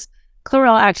thing is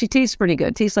chlorella actually tastes pretty good.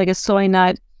 It tastes like a soy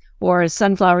nut or a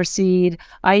sunflower seed.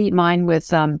 I eat mine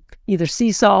with either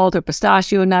sea salt or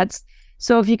pistachio nuts.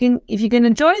 So if you can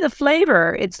enjoy the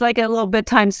flavor, it's like a little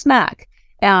bedtime snack.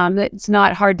 It's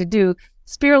not hard to do.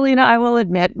 Spirulina, I will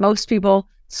admit, most people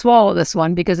swallow this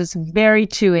one because it's very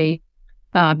chewy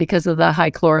because of the high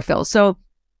chlorophyll. So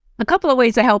a couple of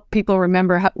ways to help people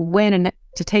remember when and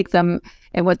to take them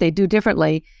and what they do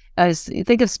differently is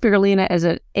think of spirulina as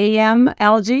an AM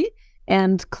algae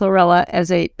and chlorella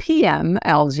as a PM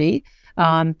algae.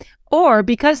 Or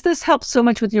because this helps so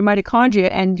much with your mitochondria,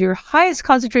 and your highest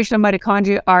concentration of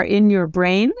mitochondria are in your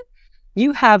brain,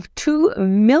 you have 2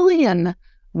 million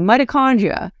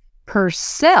mitochondria per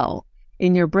cell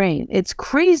in your brain. It's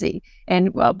crazy.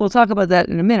 And we'll talk about that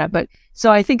in a minute. But so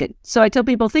I tell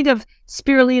people, think of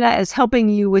spirulina as helping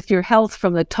you with your health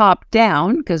from the top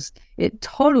down, because it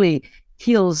totally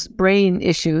heals brain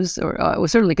issues, or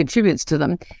certainly contributes to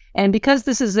them. And because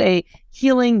this is a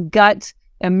healing gut,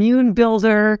 immune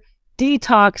builder,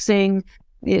 detoxing,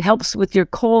 it helps with your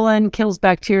colon, kills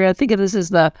bacteria. Think of this as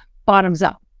the bottoms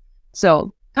up.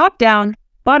 So top down,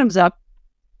 bottoms up,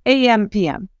 AM,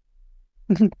 PM.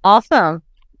 Awesome.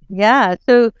 Yeah.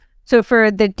 So for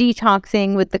the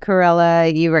detoxing with the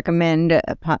chlorella, you recommend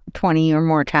 20 or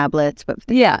more tablets, but for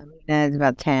the spirulina, it's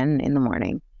about 10 in the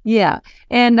morning. Yeah.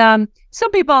 And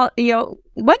some people,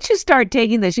 once you start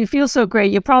taking this, you feel so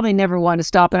great. You probably never want to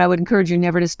stop. And I would encourage you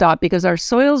never to stop because our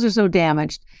soils are so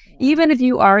damaged. Even if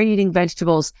you are eating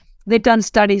vegetables, they've done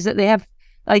studies that they have,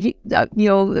 like,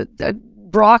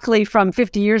 broccoli from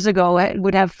 50 years ago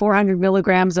would have 400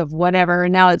 milligrams of whatever.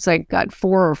 And now it's like got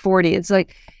 4 or 40. It's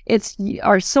like, it's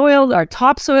our soil, our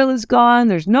topsoil is gone.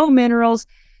 There's no minerals.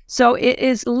 So it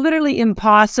is literally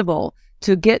impossible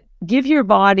to give your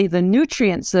body the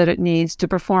nutrients that it needs to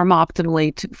perform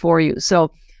optimally for you.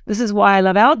 So this is why I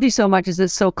love algae so much, is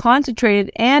it's so concentrated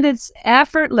and it's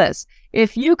effortless.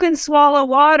 If you can swallow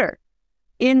water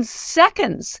in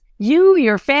seconds, you,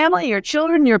 your family, your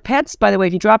children, your pets, by the way,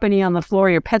 if you drop any on the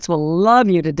floor, your pets will love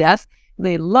you to death.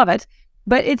 They love it.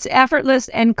 But it's effortless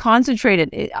and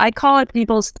concentrated. I call it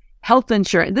people's health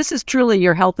insurance. This is truly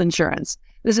your health insurance.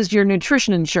 This is your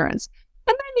nutrition insurance.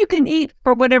 And then you can eat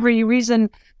for whatever reason,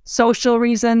 social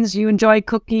reasons, you enjoy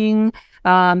cooking,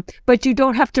 but you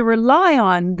don't have to rely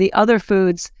on the other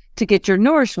foods to get your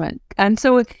nourishment. And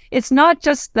so it's not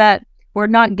just that we're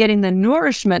not getting the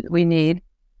nourishment we need,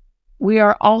 we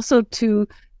are also too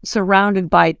surrounded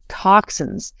by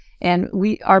toxins. And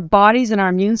our bodies and our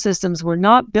immune systems were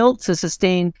not built to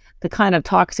sustain the kind of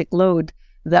toxic load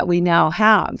that we now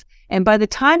have. And by the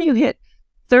time you hit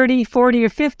 30, 40, or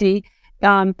 50,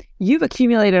 you've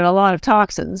accumulated a lot of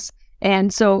toxins.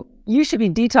 And so you should be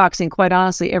detoxing, quite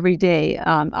honestly, every day.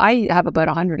 I have about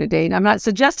 100 a day. And I'm not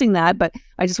suggesting that, but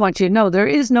I just want you to know there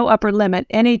is no upper limit.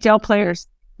 NHL players,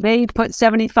 they put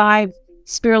 75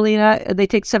 spirulina. They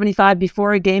take 75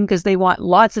 before a game because they want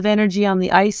lots of energy on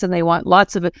the ice and they want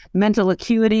lots of mental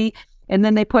acuity. And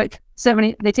then they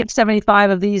take 75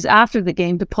 of these after the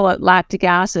game to pull out lactic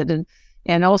acid.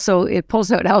 And also it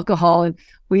pulls out alcohol. And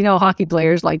we know hockey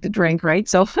players like to drink, right?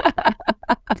 So,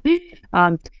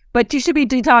 but you should be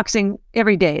detoxing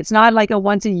every day. It's not like a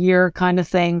once a year kind of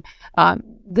thing.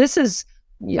 This is,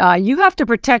 you have to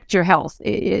protect your health.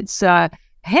 It's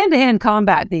hand-to-hand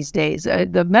combat these days.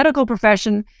 The medical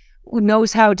profession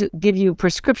knows how to give you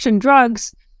prescription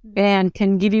drugs and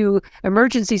can give you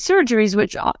emergency surgeries,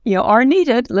 which, are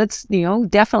needed. Let's,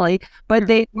 definitely, but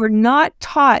they were not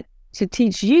taught to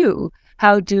teach you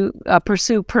how to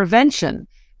pursue prevention,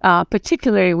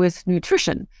 particularly with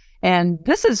nutrition. And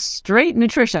this is straight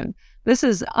nutrition. This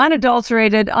is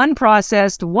unadulterated,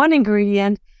 unprocessed, one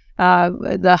ingredient,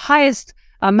 the highest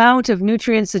amount of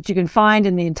nutrients that you can find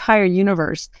in the entire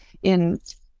universe in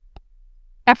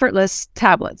effortless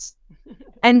tablets.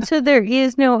 And so there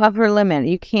is no upper limit.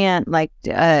 You can't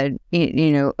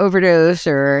overdose,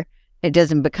 or it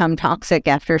doesn't become toxic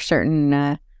after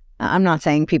certain, I'm not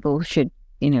saying people should,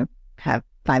 have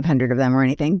 500 of them or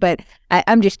anything, but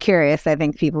I'm just curious. I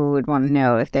think people would want to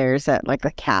know if there's a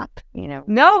cap,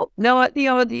 No,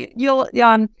 you'll,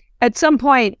 at some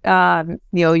point,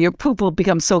 your poop will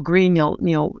become so green,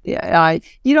 you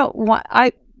don't want,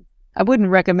 I wouldn't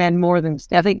recommend more than,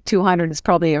 I think 200 is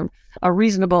probably a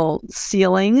reasonable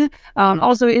ceiling.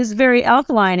 Also it is very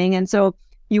alkalining. And so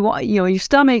your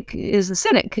stomach is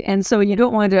acidic. And so you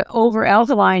don't want to over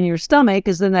alkaline your stomach,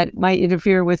 because then that might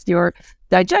interfere with your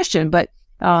digestion. But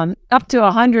up to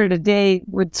 100 a day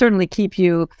would certainly keep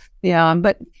you,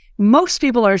 but most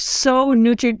people are so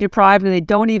nutrient deprived and they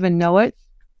don't even know it.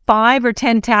 5 or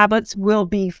 10 tablets will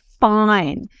be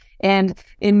fine. And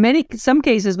in some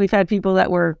cases, we've had people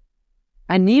that were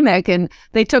anemic and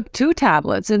they took 2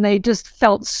 tablets and they just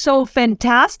felt so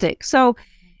fantastic. So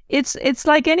it's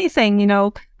like anything,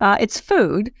 it's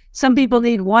food. Some people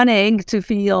need 1 egg to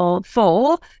feel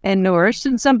full and nourished,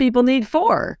 and some people need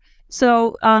 4.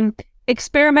 So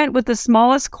experiment with the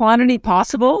smallest quantity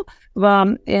possible,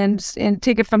 and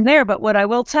take it from there. But what I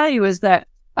will tell you is that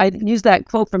I use that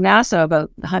quote from NASA about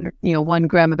 1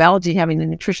 gram of algae having the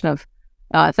nutrition of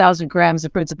 1,000 grams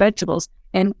of fruits and vegetables,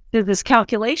 and did this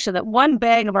calculation that 1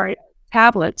 bag of our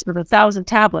tablets, or 1,000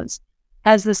 tablets,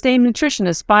 has the same nutrition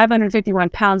as 551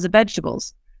 pounds of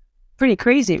vegetables. Pretty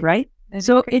crazy, right?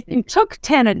 So if you took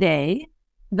 10 a day,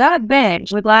 that bag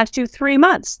would last you 3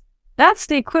 months. That's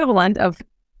the equivalent of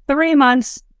 3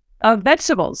 months of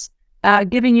vegetables,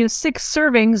 giving you 6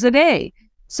 servings a day.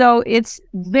 So it's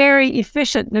very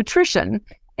efficient nutrition.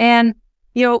 And,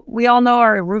 we all know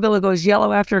our arugula goes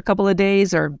yellow after a couple of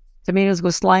days, or tomatoes go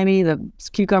slimy, the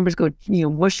cucumbers go,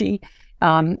 mushy.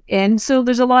 And so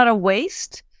there's a lot of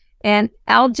waste, and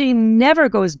algae never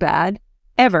goes bad,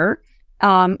 ever.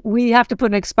 We have to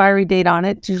put an expiry date on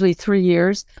it. It's usually 3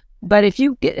 years. But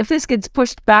if this gets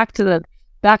pushed back to the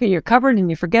back of your cupboard and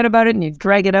you forget about it and you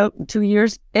drag it out in 2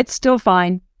 years, it's still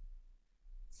fine.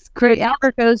 It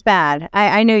never goes bad.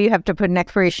 I know you have to put an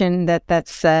expiration,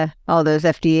 that's all those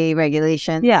FDA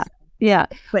regulations. Yeah. Yeah.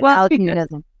 But Well, algae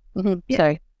doesn't. Yeah.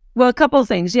 Sorry. Well, a couple of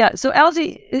things. Yeah. So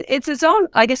algae, it's its own,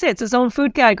 like I said, it's its own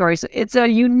food category. So it's a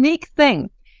unique thing.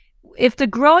 If the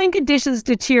growing conditions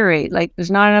deteriorate, like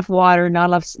there's not enough water, not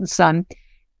enough sun,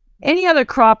 any other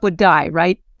crop would die,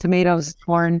 right? Tomatoes,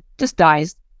 corn, just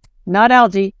dies. Not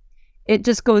algae. It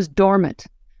just goes dormant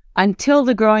until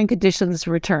the growing conditions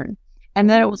return. And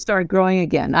then it will start growing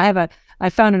again. I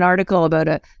found an article about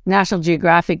a National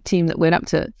Geographic team that went up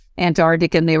to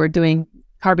Antarctica, and they were doing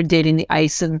carbon dating the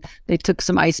ice, and they took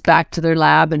some ice back to their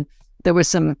lab, and there was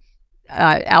some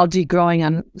algae growing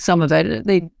on some of it.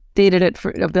 They dated it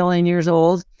for 1 billion years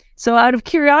old. So out of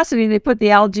curiosity, they put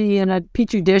the algae in a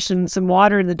petri dish and some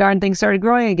water, and the darn thing started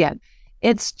growing again.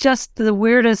 It's just the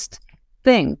weirdest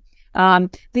thing.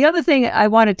 The other thing I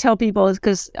want to tell people is,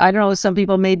 because I don't know, some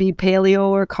people may be paleo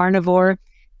or carnivore.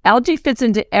 Algae fits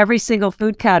into every single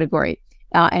food category.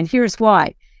 And here's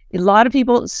why. A lot of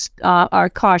people are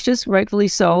cautious, rightfully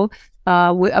so,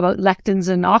 about lectins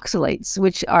and oxalates,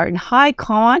 which are in high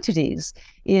quantities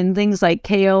in things like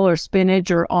kale or spinach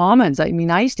or almonds. I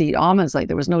mean, I used to eat almonds like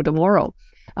there was no tomorrow.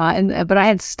 But I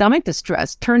had stomach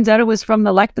distress. Turns out it was from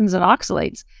the lectins and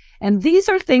oxalates. And these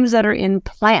are things that are in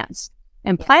plants.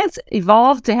 And plants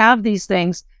evolved to have these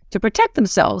things to protect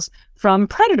themselves from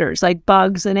predators like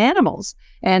bugs and animals.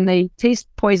 And they taste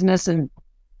poisonous, and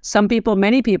some people,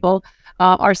 many people,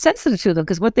 are sensitive to them,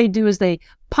 because what they do is they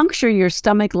puncture your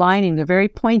stomach lining. They're very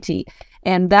pointy,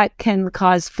 and that can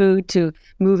cause food to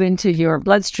move into your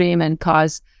bloodstream and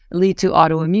lead to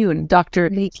autoimmune.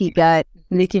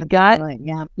 Leaky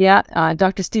gut. Yeah.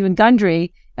 Dr. Stephen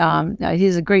Gundry, he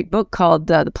has a great book called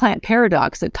The Plant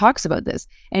Paradox that talks about this,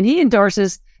 and he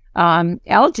endorses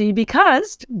algae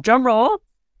because, drum roll,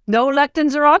 no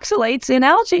lectins or oxalates in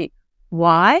algae.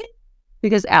 Why?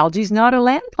 Because algae is not a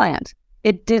land plant.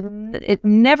 It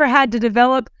never had to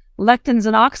develop lectins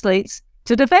and oxalates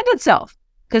to defend itself,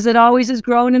 because it always is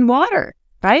grown in water,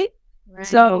 right?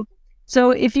 So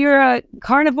if you're a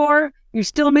carnivore, you're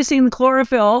still missing the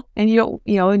chlorophyll, and you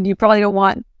probably don't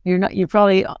want, you're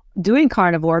probably doing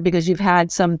carnivore because you've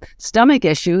had some stomach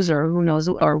issues or who knows,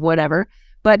 or whatever.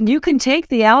 But you can take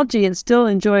the algae and still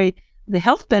enjoy the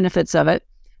health benefits of it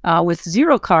with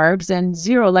zero carbs and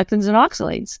zero lectins and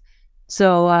oxalates.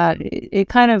 So it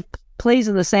kind of plays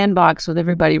in the sandbox with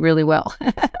everybody really well.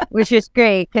 Which is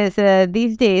great, because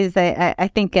these days I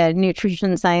think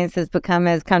nutrition science has become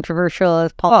as controversial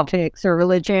as politics or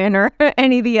religion or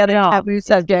any of the other taboo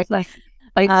subjects. Like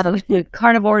the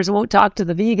carnivores won't talk to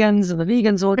the vegans, and the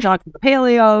vegans won't talk to the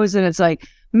paleos, and it's like,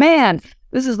 man,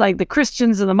 this is like the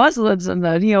Christians and the Muslims and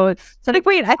it's like,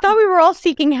 wait, I thought we were all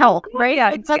seeking health, right?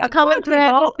 Yeah, it's like a common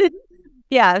thread.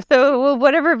 Yeah, so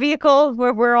whatever vehicle,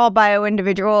 we're all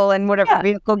bio-individual, and whatever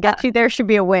vehicle gets you there should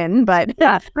be a win. But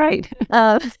yeah, right.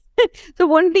 So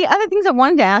one of the other things I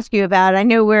wanted to ask you about, I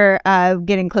know we're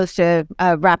getting close to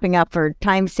wrapping up for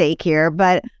time's sake here,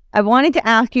 but I wanted to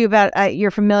ask you about,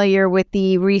 you're familiar with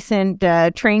the recent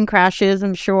train crashes,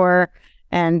 I'm sure,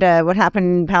 and what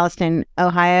happened in Palestine,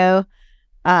 Ohio.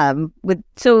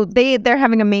 So they're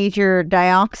having a major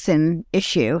dioxin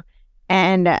issue,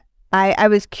 and I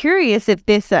was curious if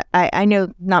this, I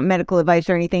know not medical advice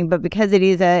or anything, but because it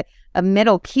is a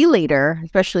metal chelator,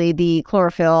 especially the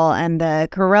chlorophyll and the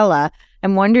chlorella,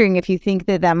 I'm wondering if you think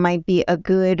that might be a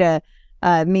good,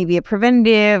 maybe a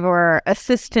preventative or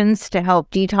assistance to help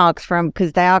detox from,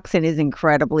 because dioxin is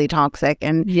incredibly toxic.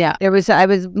 And I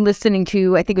was listening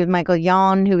to, I think it was Michael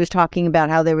Yon, who was talking about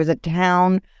how there was a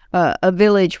town, a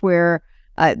village where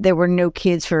there were no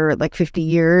kids for like 50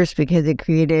 years because it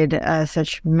created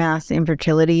such mass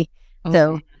infertility. Okay.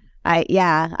 So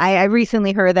I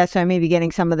recently heard that, so I may be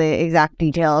getting some of the exact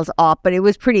details off, but it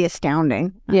was pretty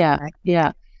astounding. Yeah,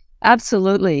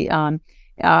 absolutely. And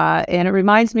it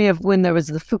reminds me of when there was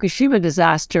the Fukushima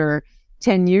disaster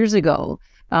 10 years ago,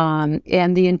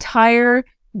 and the entire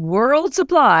world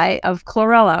supply of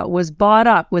chlorella was bought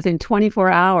up within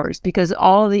 24 hours because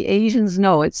all of the Asians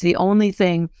know it's the only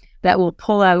thing that will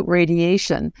pull out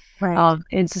radiation. Right.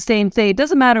 It's the same thing. It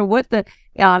doesn't matter what the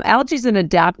algae is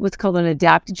what's called an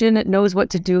adaptogen. It knows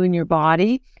what to do in your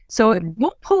body. So it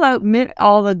won't pull out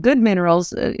all the good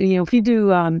minerals. If you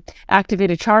do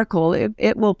activated charcoal,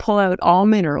 it will pull out all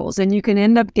minerals, and you can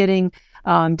end up getting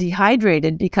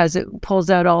dehydrated because it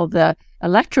pulls out all the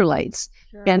electrolytes.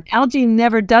 Sure. And algae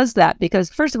never does that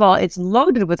because, first of all, it's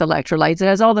loaded with electrolytes. It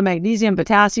has all the magnesium,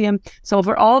 potassium,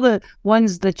 sulfur, all the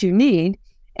ones that you need,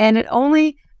 and it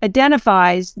only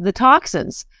identifies the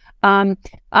toxins. There's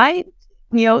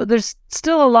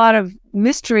still a lot of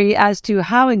mystery as to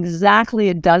how exactly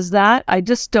it does that. I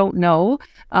just don't know.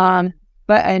 I'm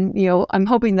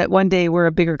hoping that one day we're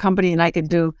a bigger company and I can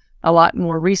do a lot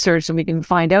more research and we can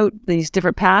find out these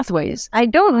different pathways. I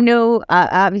don't know.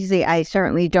 Obviously, I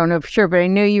certainly don't know for sure, but I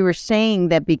know you were saying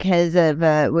that because of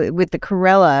with the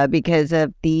chlorella, because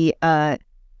of the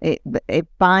it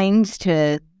binds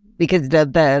to, because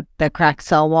the cracked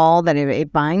cell wall, that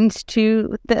it binds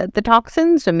to the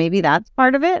toxins. So maybe that's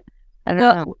part of it. I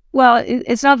don't know. Well,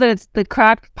 it's not that it's the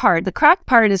cracked part. The cracked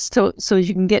part is so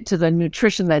you can get to the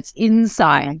nutrition that's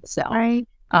inside the cell. Right.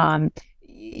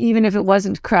 Even if it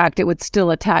wasn't cracked, it would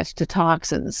still attach to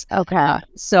toxins. Okay.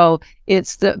 So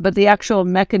it's the actual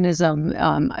mechanism,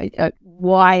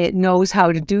 why it knows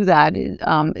how to do that,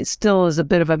 it still is a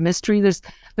bit of a mystery. There's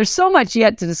so much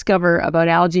yet to discover about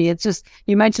algae. It's just,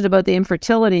 you mentioned about the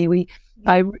infertility.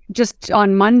 I just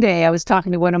on Monday, I was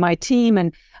talking to one of my team,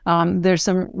 and there's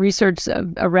some research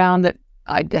around that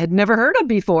I had never heard of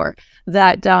before,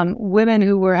 that women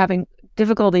who were having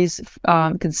difficulties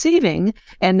conceiving,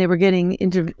 and they were getting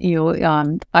into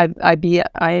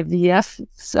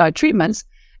IVF treatments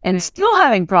and still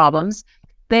having problems,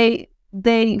 they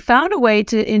found a way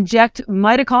to inject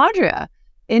mitochondria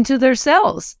into their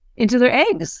cells, into their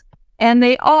eggs, and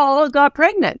they all got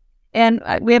pregnant. And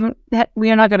we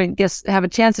are not going to have a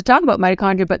chance to talk about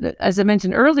mitochondria, but as I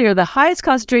mentioned earlier, the highest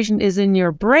concentration is in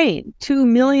your brain, 2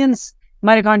 million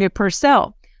mitochondria per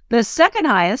cell. The second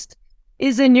highest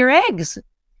is in your eggs.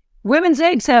 Women's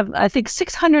eggs have, I think,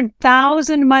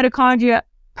 600,000 mitochondria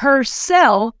per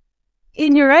cell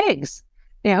in your eggs.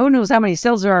 Yeah, who knows how many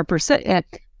cells there are per cell.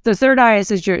 The third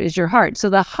highest is your heart. So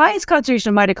the highest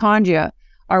concentration of mitochondria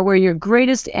are where your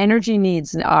greatest energy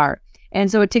needs are.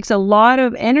 And so it takes a lot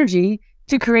of energy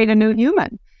to create a new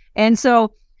human. And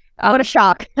so... what a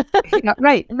shock.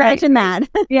 Right. Imagine that.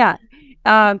 Yeah.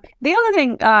 The other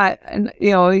thing,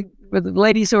 for the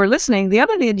ladies who are listening, the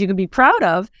other thing that you can be proud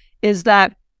of is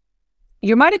that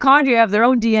your mitochondria have their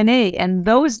own DNA, and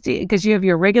those, because you have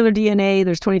your regular DNA,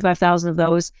 there's 25,000 of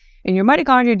those, and your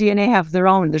mitochondria DNA have their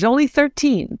own. There's only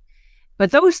 13,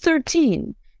 but those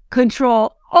 13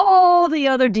 control all the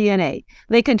other DNA.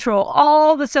 They control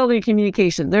all the cellular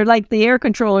communication. They're like the air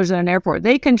controllers in an airport.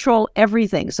 They control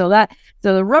everything. So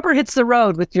the rubber hits the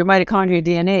road with your mitochondria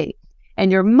DNA,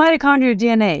 and your mitochondria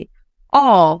DNA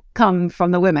all come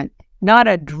from the women, not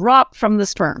a drop from the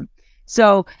sperm.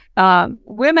 So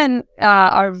women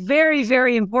are very,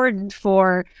 very important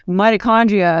for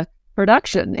mitochondria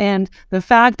production. And the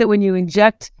fact that when you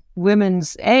inject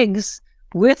women's eggs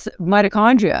with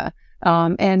mitochondria,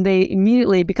 and they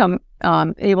immediately become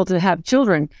able to have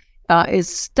children, is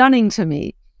stunning to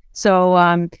me.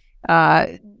 So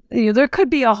there could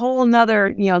be a whole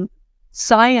nother,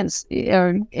 science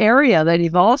area that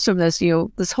evolves from this.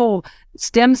 This whole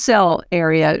stem cell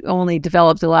area only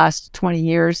developed the last 20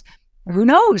 years. Who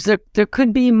knows? There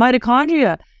could be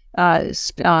mitochondria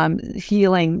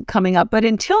healing coming up. But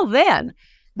until then,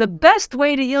 the best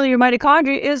way to heal your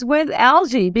mitochondria is with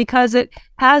algae, because it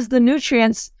has the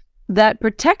nutrients that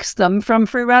protects them from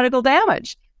free radical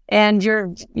damage. And your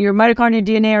mitochondrial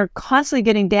DNA are constantly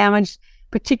getting damaged,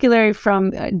 particularly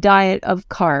from a diet of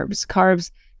carbs.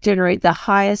 Carbs generate the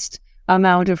highest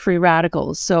amount of free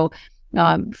radicals. So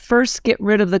first get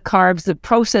rid of the carbs, the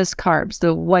processed carbs,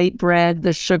 the white bread,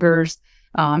 the sugars,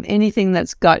 anything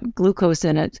that's got glucose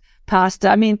in it, pasta.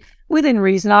 I mean, within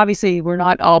reason. Obviously, we're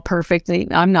not all perfect.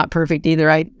 I'm not perfect either.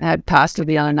 I had pasta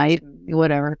the other night,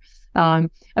 whatever.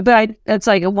 But it's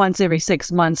like a once every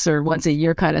 6 months or once a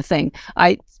year kind of thing.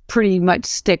 I pretty much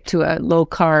stick to a low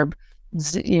carb,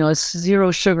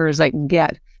 zero sugar as I can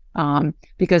get,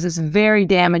 because it's very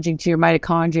damaging to your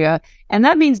mitochondria. And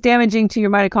that means damaging to your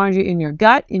mitochondria in your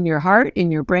gut, in your heart,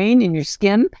 in your brain, in your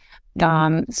skin.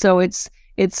 So it's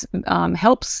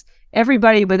helps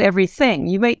everybody with everything.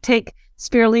 You might take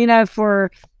spirulina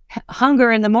for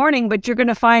hunger in the morning, but you're going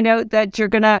to find out that you're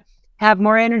going to have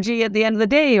more energy at the end of the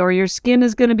day, or your skin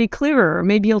is going to be clearer. Or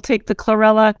maybe you'll take the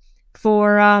chlorella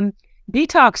for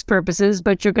detox purposes,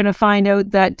 but you're going to find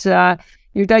out that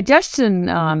your digestion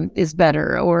is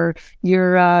better, or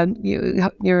your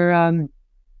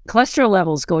cholesterol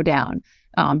levels go down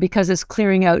because it's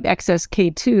clearing out excess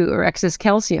K2 or excess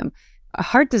calcium.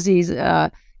 Heart disease,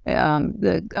 the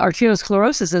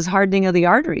arteriosclerosis is hardening of the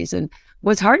arteries, and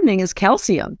what's hardening is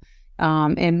calcium.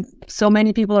 And so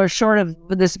many people are short of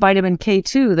this vitamin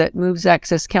K2 that moves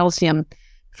excess calcium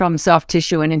from soft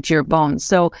tissue and into your bones.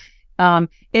 So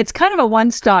it's kind of a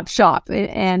one-stop shop.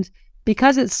 And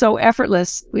because it's so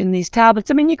effortless in these tablets,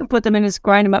 I mean, you can put them in,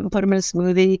 grind them up and put them in a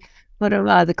smoothie. But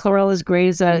the chlorella is great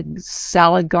as a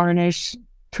salad garnish,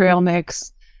 trail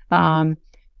mix.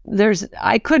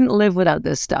 I couldn't live without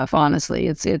this stuff, honestly.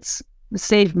 It's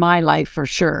saved my life for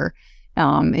sure.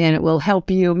 And it will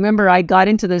help you. Remember, I got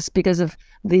into this because of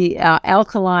the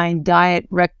alkaline diet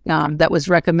that was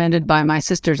recommended by my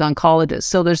sister's oncologist.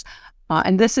 So there's,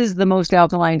 and this is the most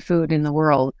alkaline food in the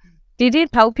world. Did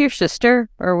it help your sister,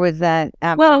 or was that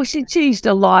after? Well, she changed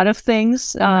a lot of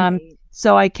things.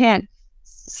 So I can't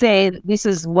say that this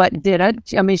is what did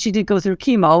it. I mean, she did go through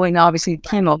chemo, and obviously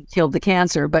chemo killed the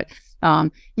cancer, but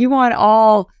you want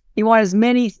as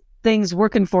many things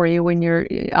working for you when you're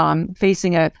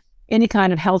facing any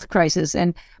kind of health crisis.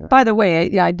 And by the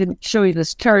way, I didn't show you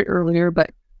this chart earlier,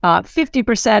 but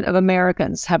 50% of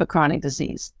Americans have a chronic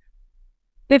disease.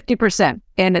 50%,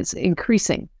 and it's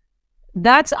increasing.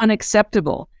 That's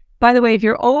unacceptable. By the way, if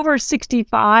you're over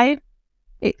 65,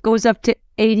 it goes up to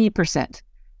 80%.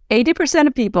 80%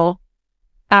 of people,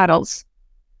 adults,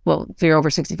 well, if you're over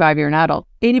 65, you're an adult,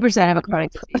 80% have a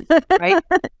chronic disease, right?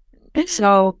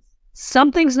 So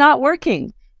something's not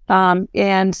working. One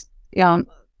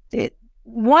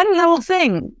little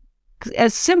thing,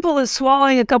 as simple as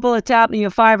swallowing a couple of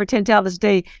 5 or 10 tablets a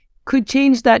day, could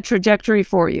change that trajectory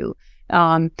for you.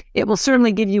 It will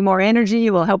certainly give you more energy.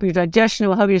 It will help your digestion. It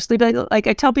will help you sleep. Like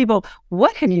I tell people,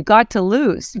 what have you got to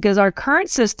lose? Because our current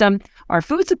system, our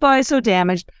food supply is so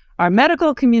damaged. Our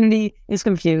medical community is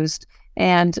confused.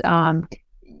 And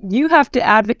you have to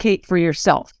advocate for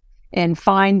yourself and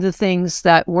find the things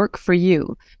that work for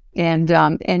you. And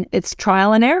it's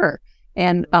trial and error.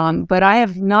 But I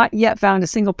have not yet found a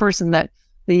single person that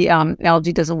the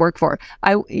algae doesn't work for.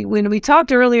 When we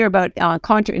talked earlier about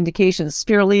contraindications,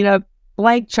 spirulina,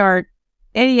 blank chart,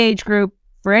 any age group,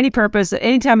 for any purpose, at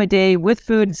any time of day, with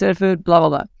food, instead of food, blah, blah,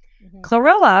 blah. Mm-hmm.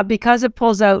 Chlorella, because it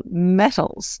pulls out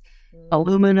metals,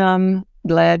 aluminum,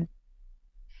 lead,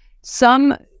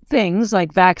 some things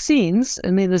like vaccines, I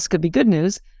mean, this could be good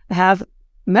news, have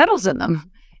metals in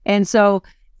them. And so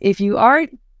if you are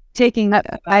taking...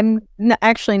 I'm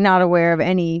actually not aware of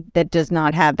any that does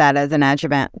not have that as an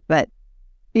adjuvant, but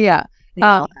yeah. They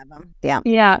all have them. Yeah.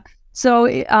 Yeah. So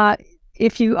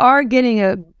if you are getting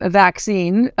a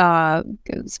vaccine,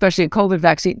 especially a COVID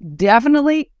vaccine,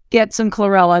 definitely get some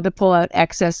chlorella to pull out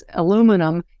excess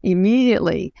aluminum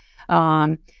immediately.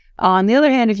 On the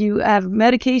other hand, if you have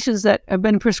medications that have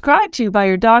been prescribed to you by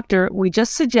your doctor, we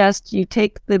just suggest you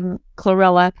take the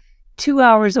chlorella 2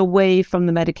 hours away from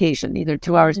the medication, either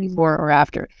 2 hours before or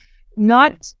after.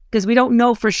 Not because we don't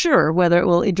know for sure whether it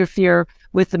will interfere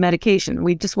with the medication.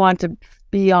 We just want to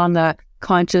be on the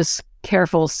conscious,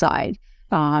 careful side.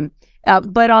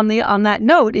 But on that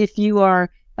note, if you are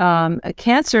a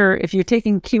cancer, if you're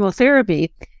taking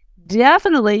chemotherapy,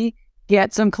 definitely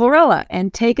get some chlorella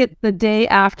and take it the day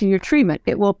after your treatment.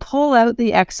 It will pull out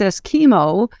the excess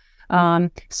chemo,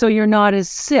 so you're not as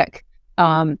sick.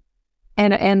 We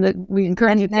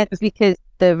encourage you. That's because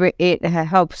it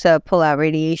helps pull out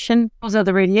radiation. Pulls out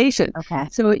the radiation. Okay.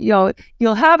 So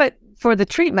you'll have it for the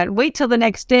treatment. Wait till the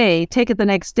next day. Take it the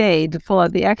next day to pull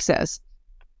out the excess,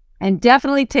 and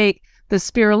definitely take the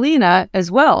spirulina as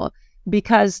well,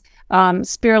 because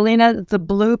spirulina, the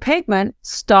blue pigment,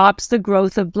 stops the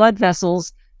growth of blood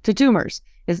vessels to tumors.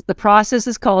 The process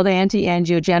is called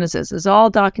anti-angiogenesis. It's all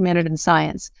documented in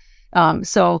science.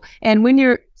 And when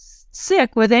you're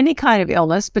sick with any kind of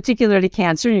illness, particularly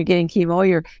cancer, and you're getting chemo,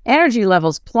 your energy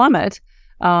levels plummet.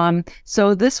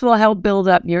 So this will help build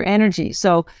up your energy.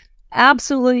 So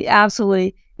absolutely,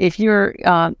 if you're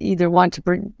either want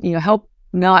to help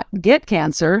not get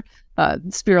cancer,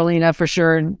 spirulina for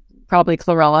sure, and probably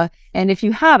chlorella. And if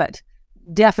you have it,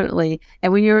 definitely.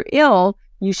 And when you're ill,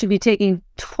 you should be taking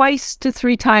 2 to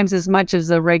 3 times as much as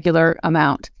the regular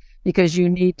amount, because you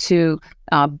need to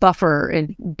buffer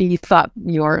and beef up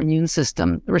your immune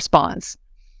system response.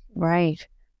 Right.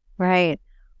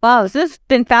 Wow, this has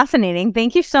been fascinating.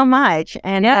 Thank you so much.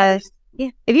 And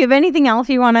if you have anything else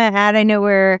you want to add, I know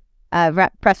we're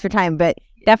pressed for time, but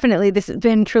definitely this has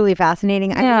been truly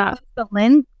fascinating. Yeah. I will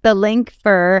put the link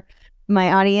for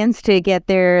my audience to get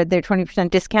their 20%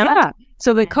 discount. Yeah.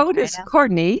 So the code is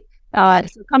Courtenay.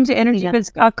 So come to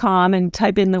energybits.com and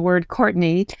type in the word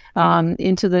Courtenay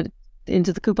into the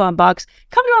coupon box.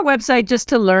 Come to our website just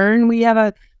to learn. We have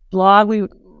a blog.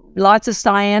 Lots of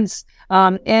science.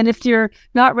 And if you're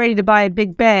not ready to buy a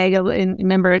big bag, and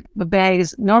remember, the bag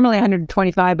is normally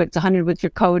 $125, but it's $100 with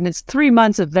your code, and it's 3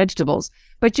 months of vegetables.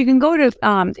 But you can go to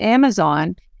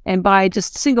Amazon and buy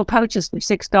just single pouches for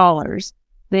 $6.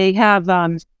 They have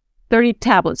 30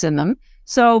 tablets in them.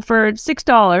 So for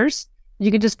 $6,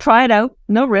 you can just try it out.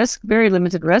 No risk, very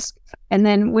limited risk. And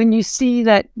then when you see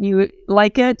that you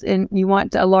like it and you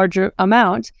want a larger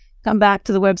amount, come back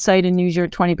to the website and use your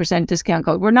 20% discount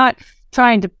code. We're not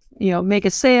trying to, make a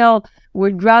sale.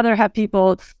 We'd rather have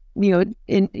people,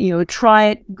 try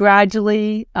it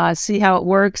gradually, see how it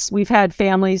works. We've had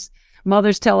families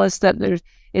mothers tell us that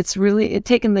it's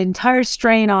taken the entire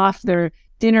strain off their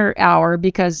dinner hour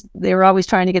because they were always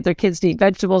trying to get their kids to eat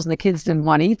vegetables and the kids didn't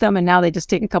want to eat them. And now they just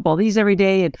take a couple of these every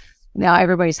day. And now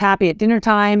everybody's happy at dinner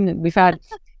time. And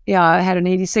I had an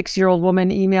 86-year-old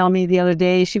woman email me the other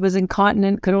day. She was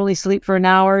incontinent, could only sleep for an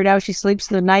hour. Now she sleeps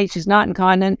through the night. She's not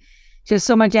incontinent. She has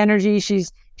so much energy.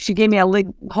 She gave me a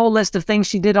whole list of things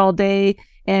she did all day.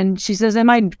 And she says, and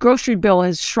my grocery bill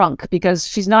has shrunk because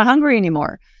she's not hungry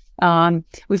anymore.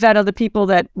 We've had other people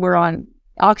that were on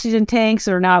oxygen tanks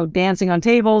are now dancing on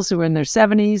tables who are in their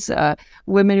 70s,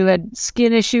 women who had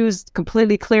skin issues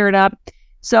completely cleared up.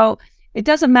 So it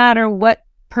doesn't matter what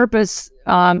purpose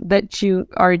that you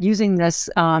are using this.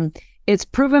 It's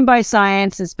proven by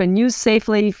science. It's been used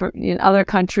safely in other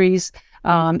countries.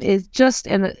 It just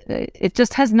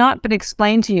has not been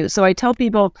explained to you. So I tell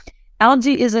people,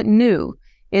 algae isn't new.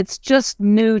 It's just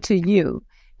new to you.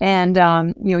 And,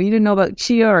 you didn't know about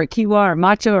chia or kiwa or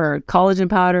matcha or collagen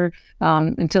powder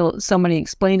until somebody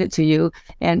explained it to you.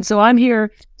 And so I'm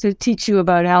here to teach you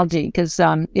about algae because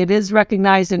it is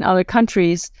recognized in other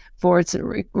countries for its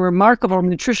remarkable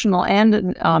nutritional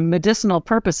and medicinal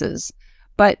purposes.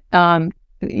 But,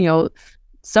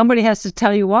 somebody has to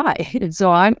tell you why. And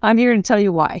so I'm here to tell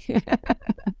you why.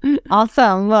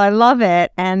 Awesome. Well, I love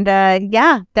it. And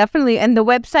definitely. And the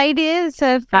website is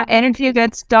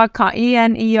energybits.com,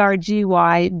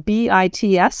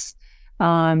 ENERGYBITS.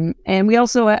 And we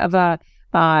also have a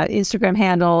Instagram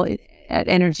handle at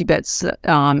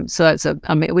EnergyBits. So that's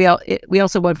we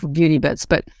also went for Beauty Bits,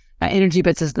 but Energy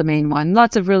Bits is the main one.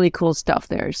 Lots of really cool stuff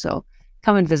there. So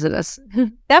come and visit us.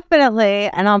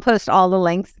 Definitely. And I'll post all the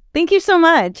links. Thank you so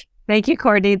much. Thank you,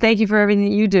 Courtney. Thank you for everything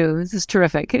that you do. This is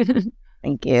terrific.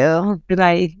 Thank you. Good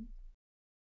night.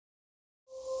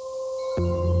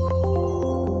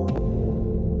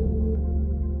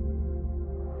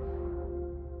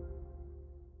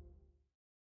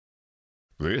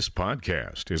 This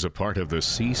podcast is a part of the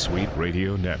C-Suite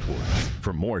Radio Network.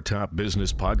 For more top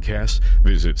business podcasts,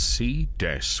 visit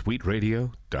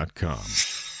c-suiteradio.com.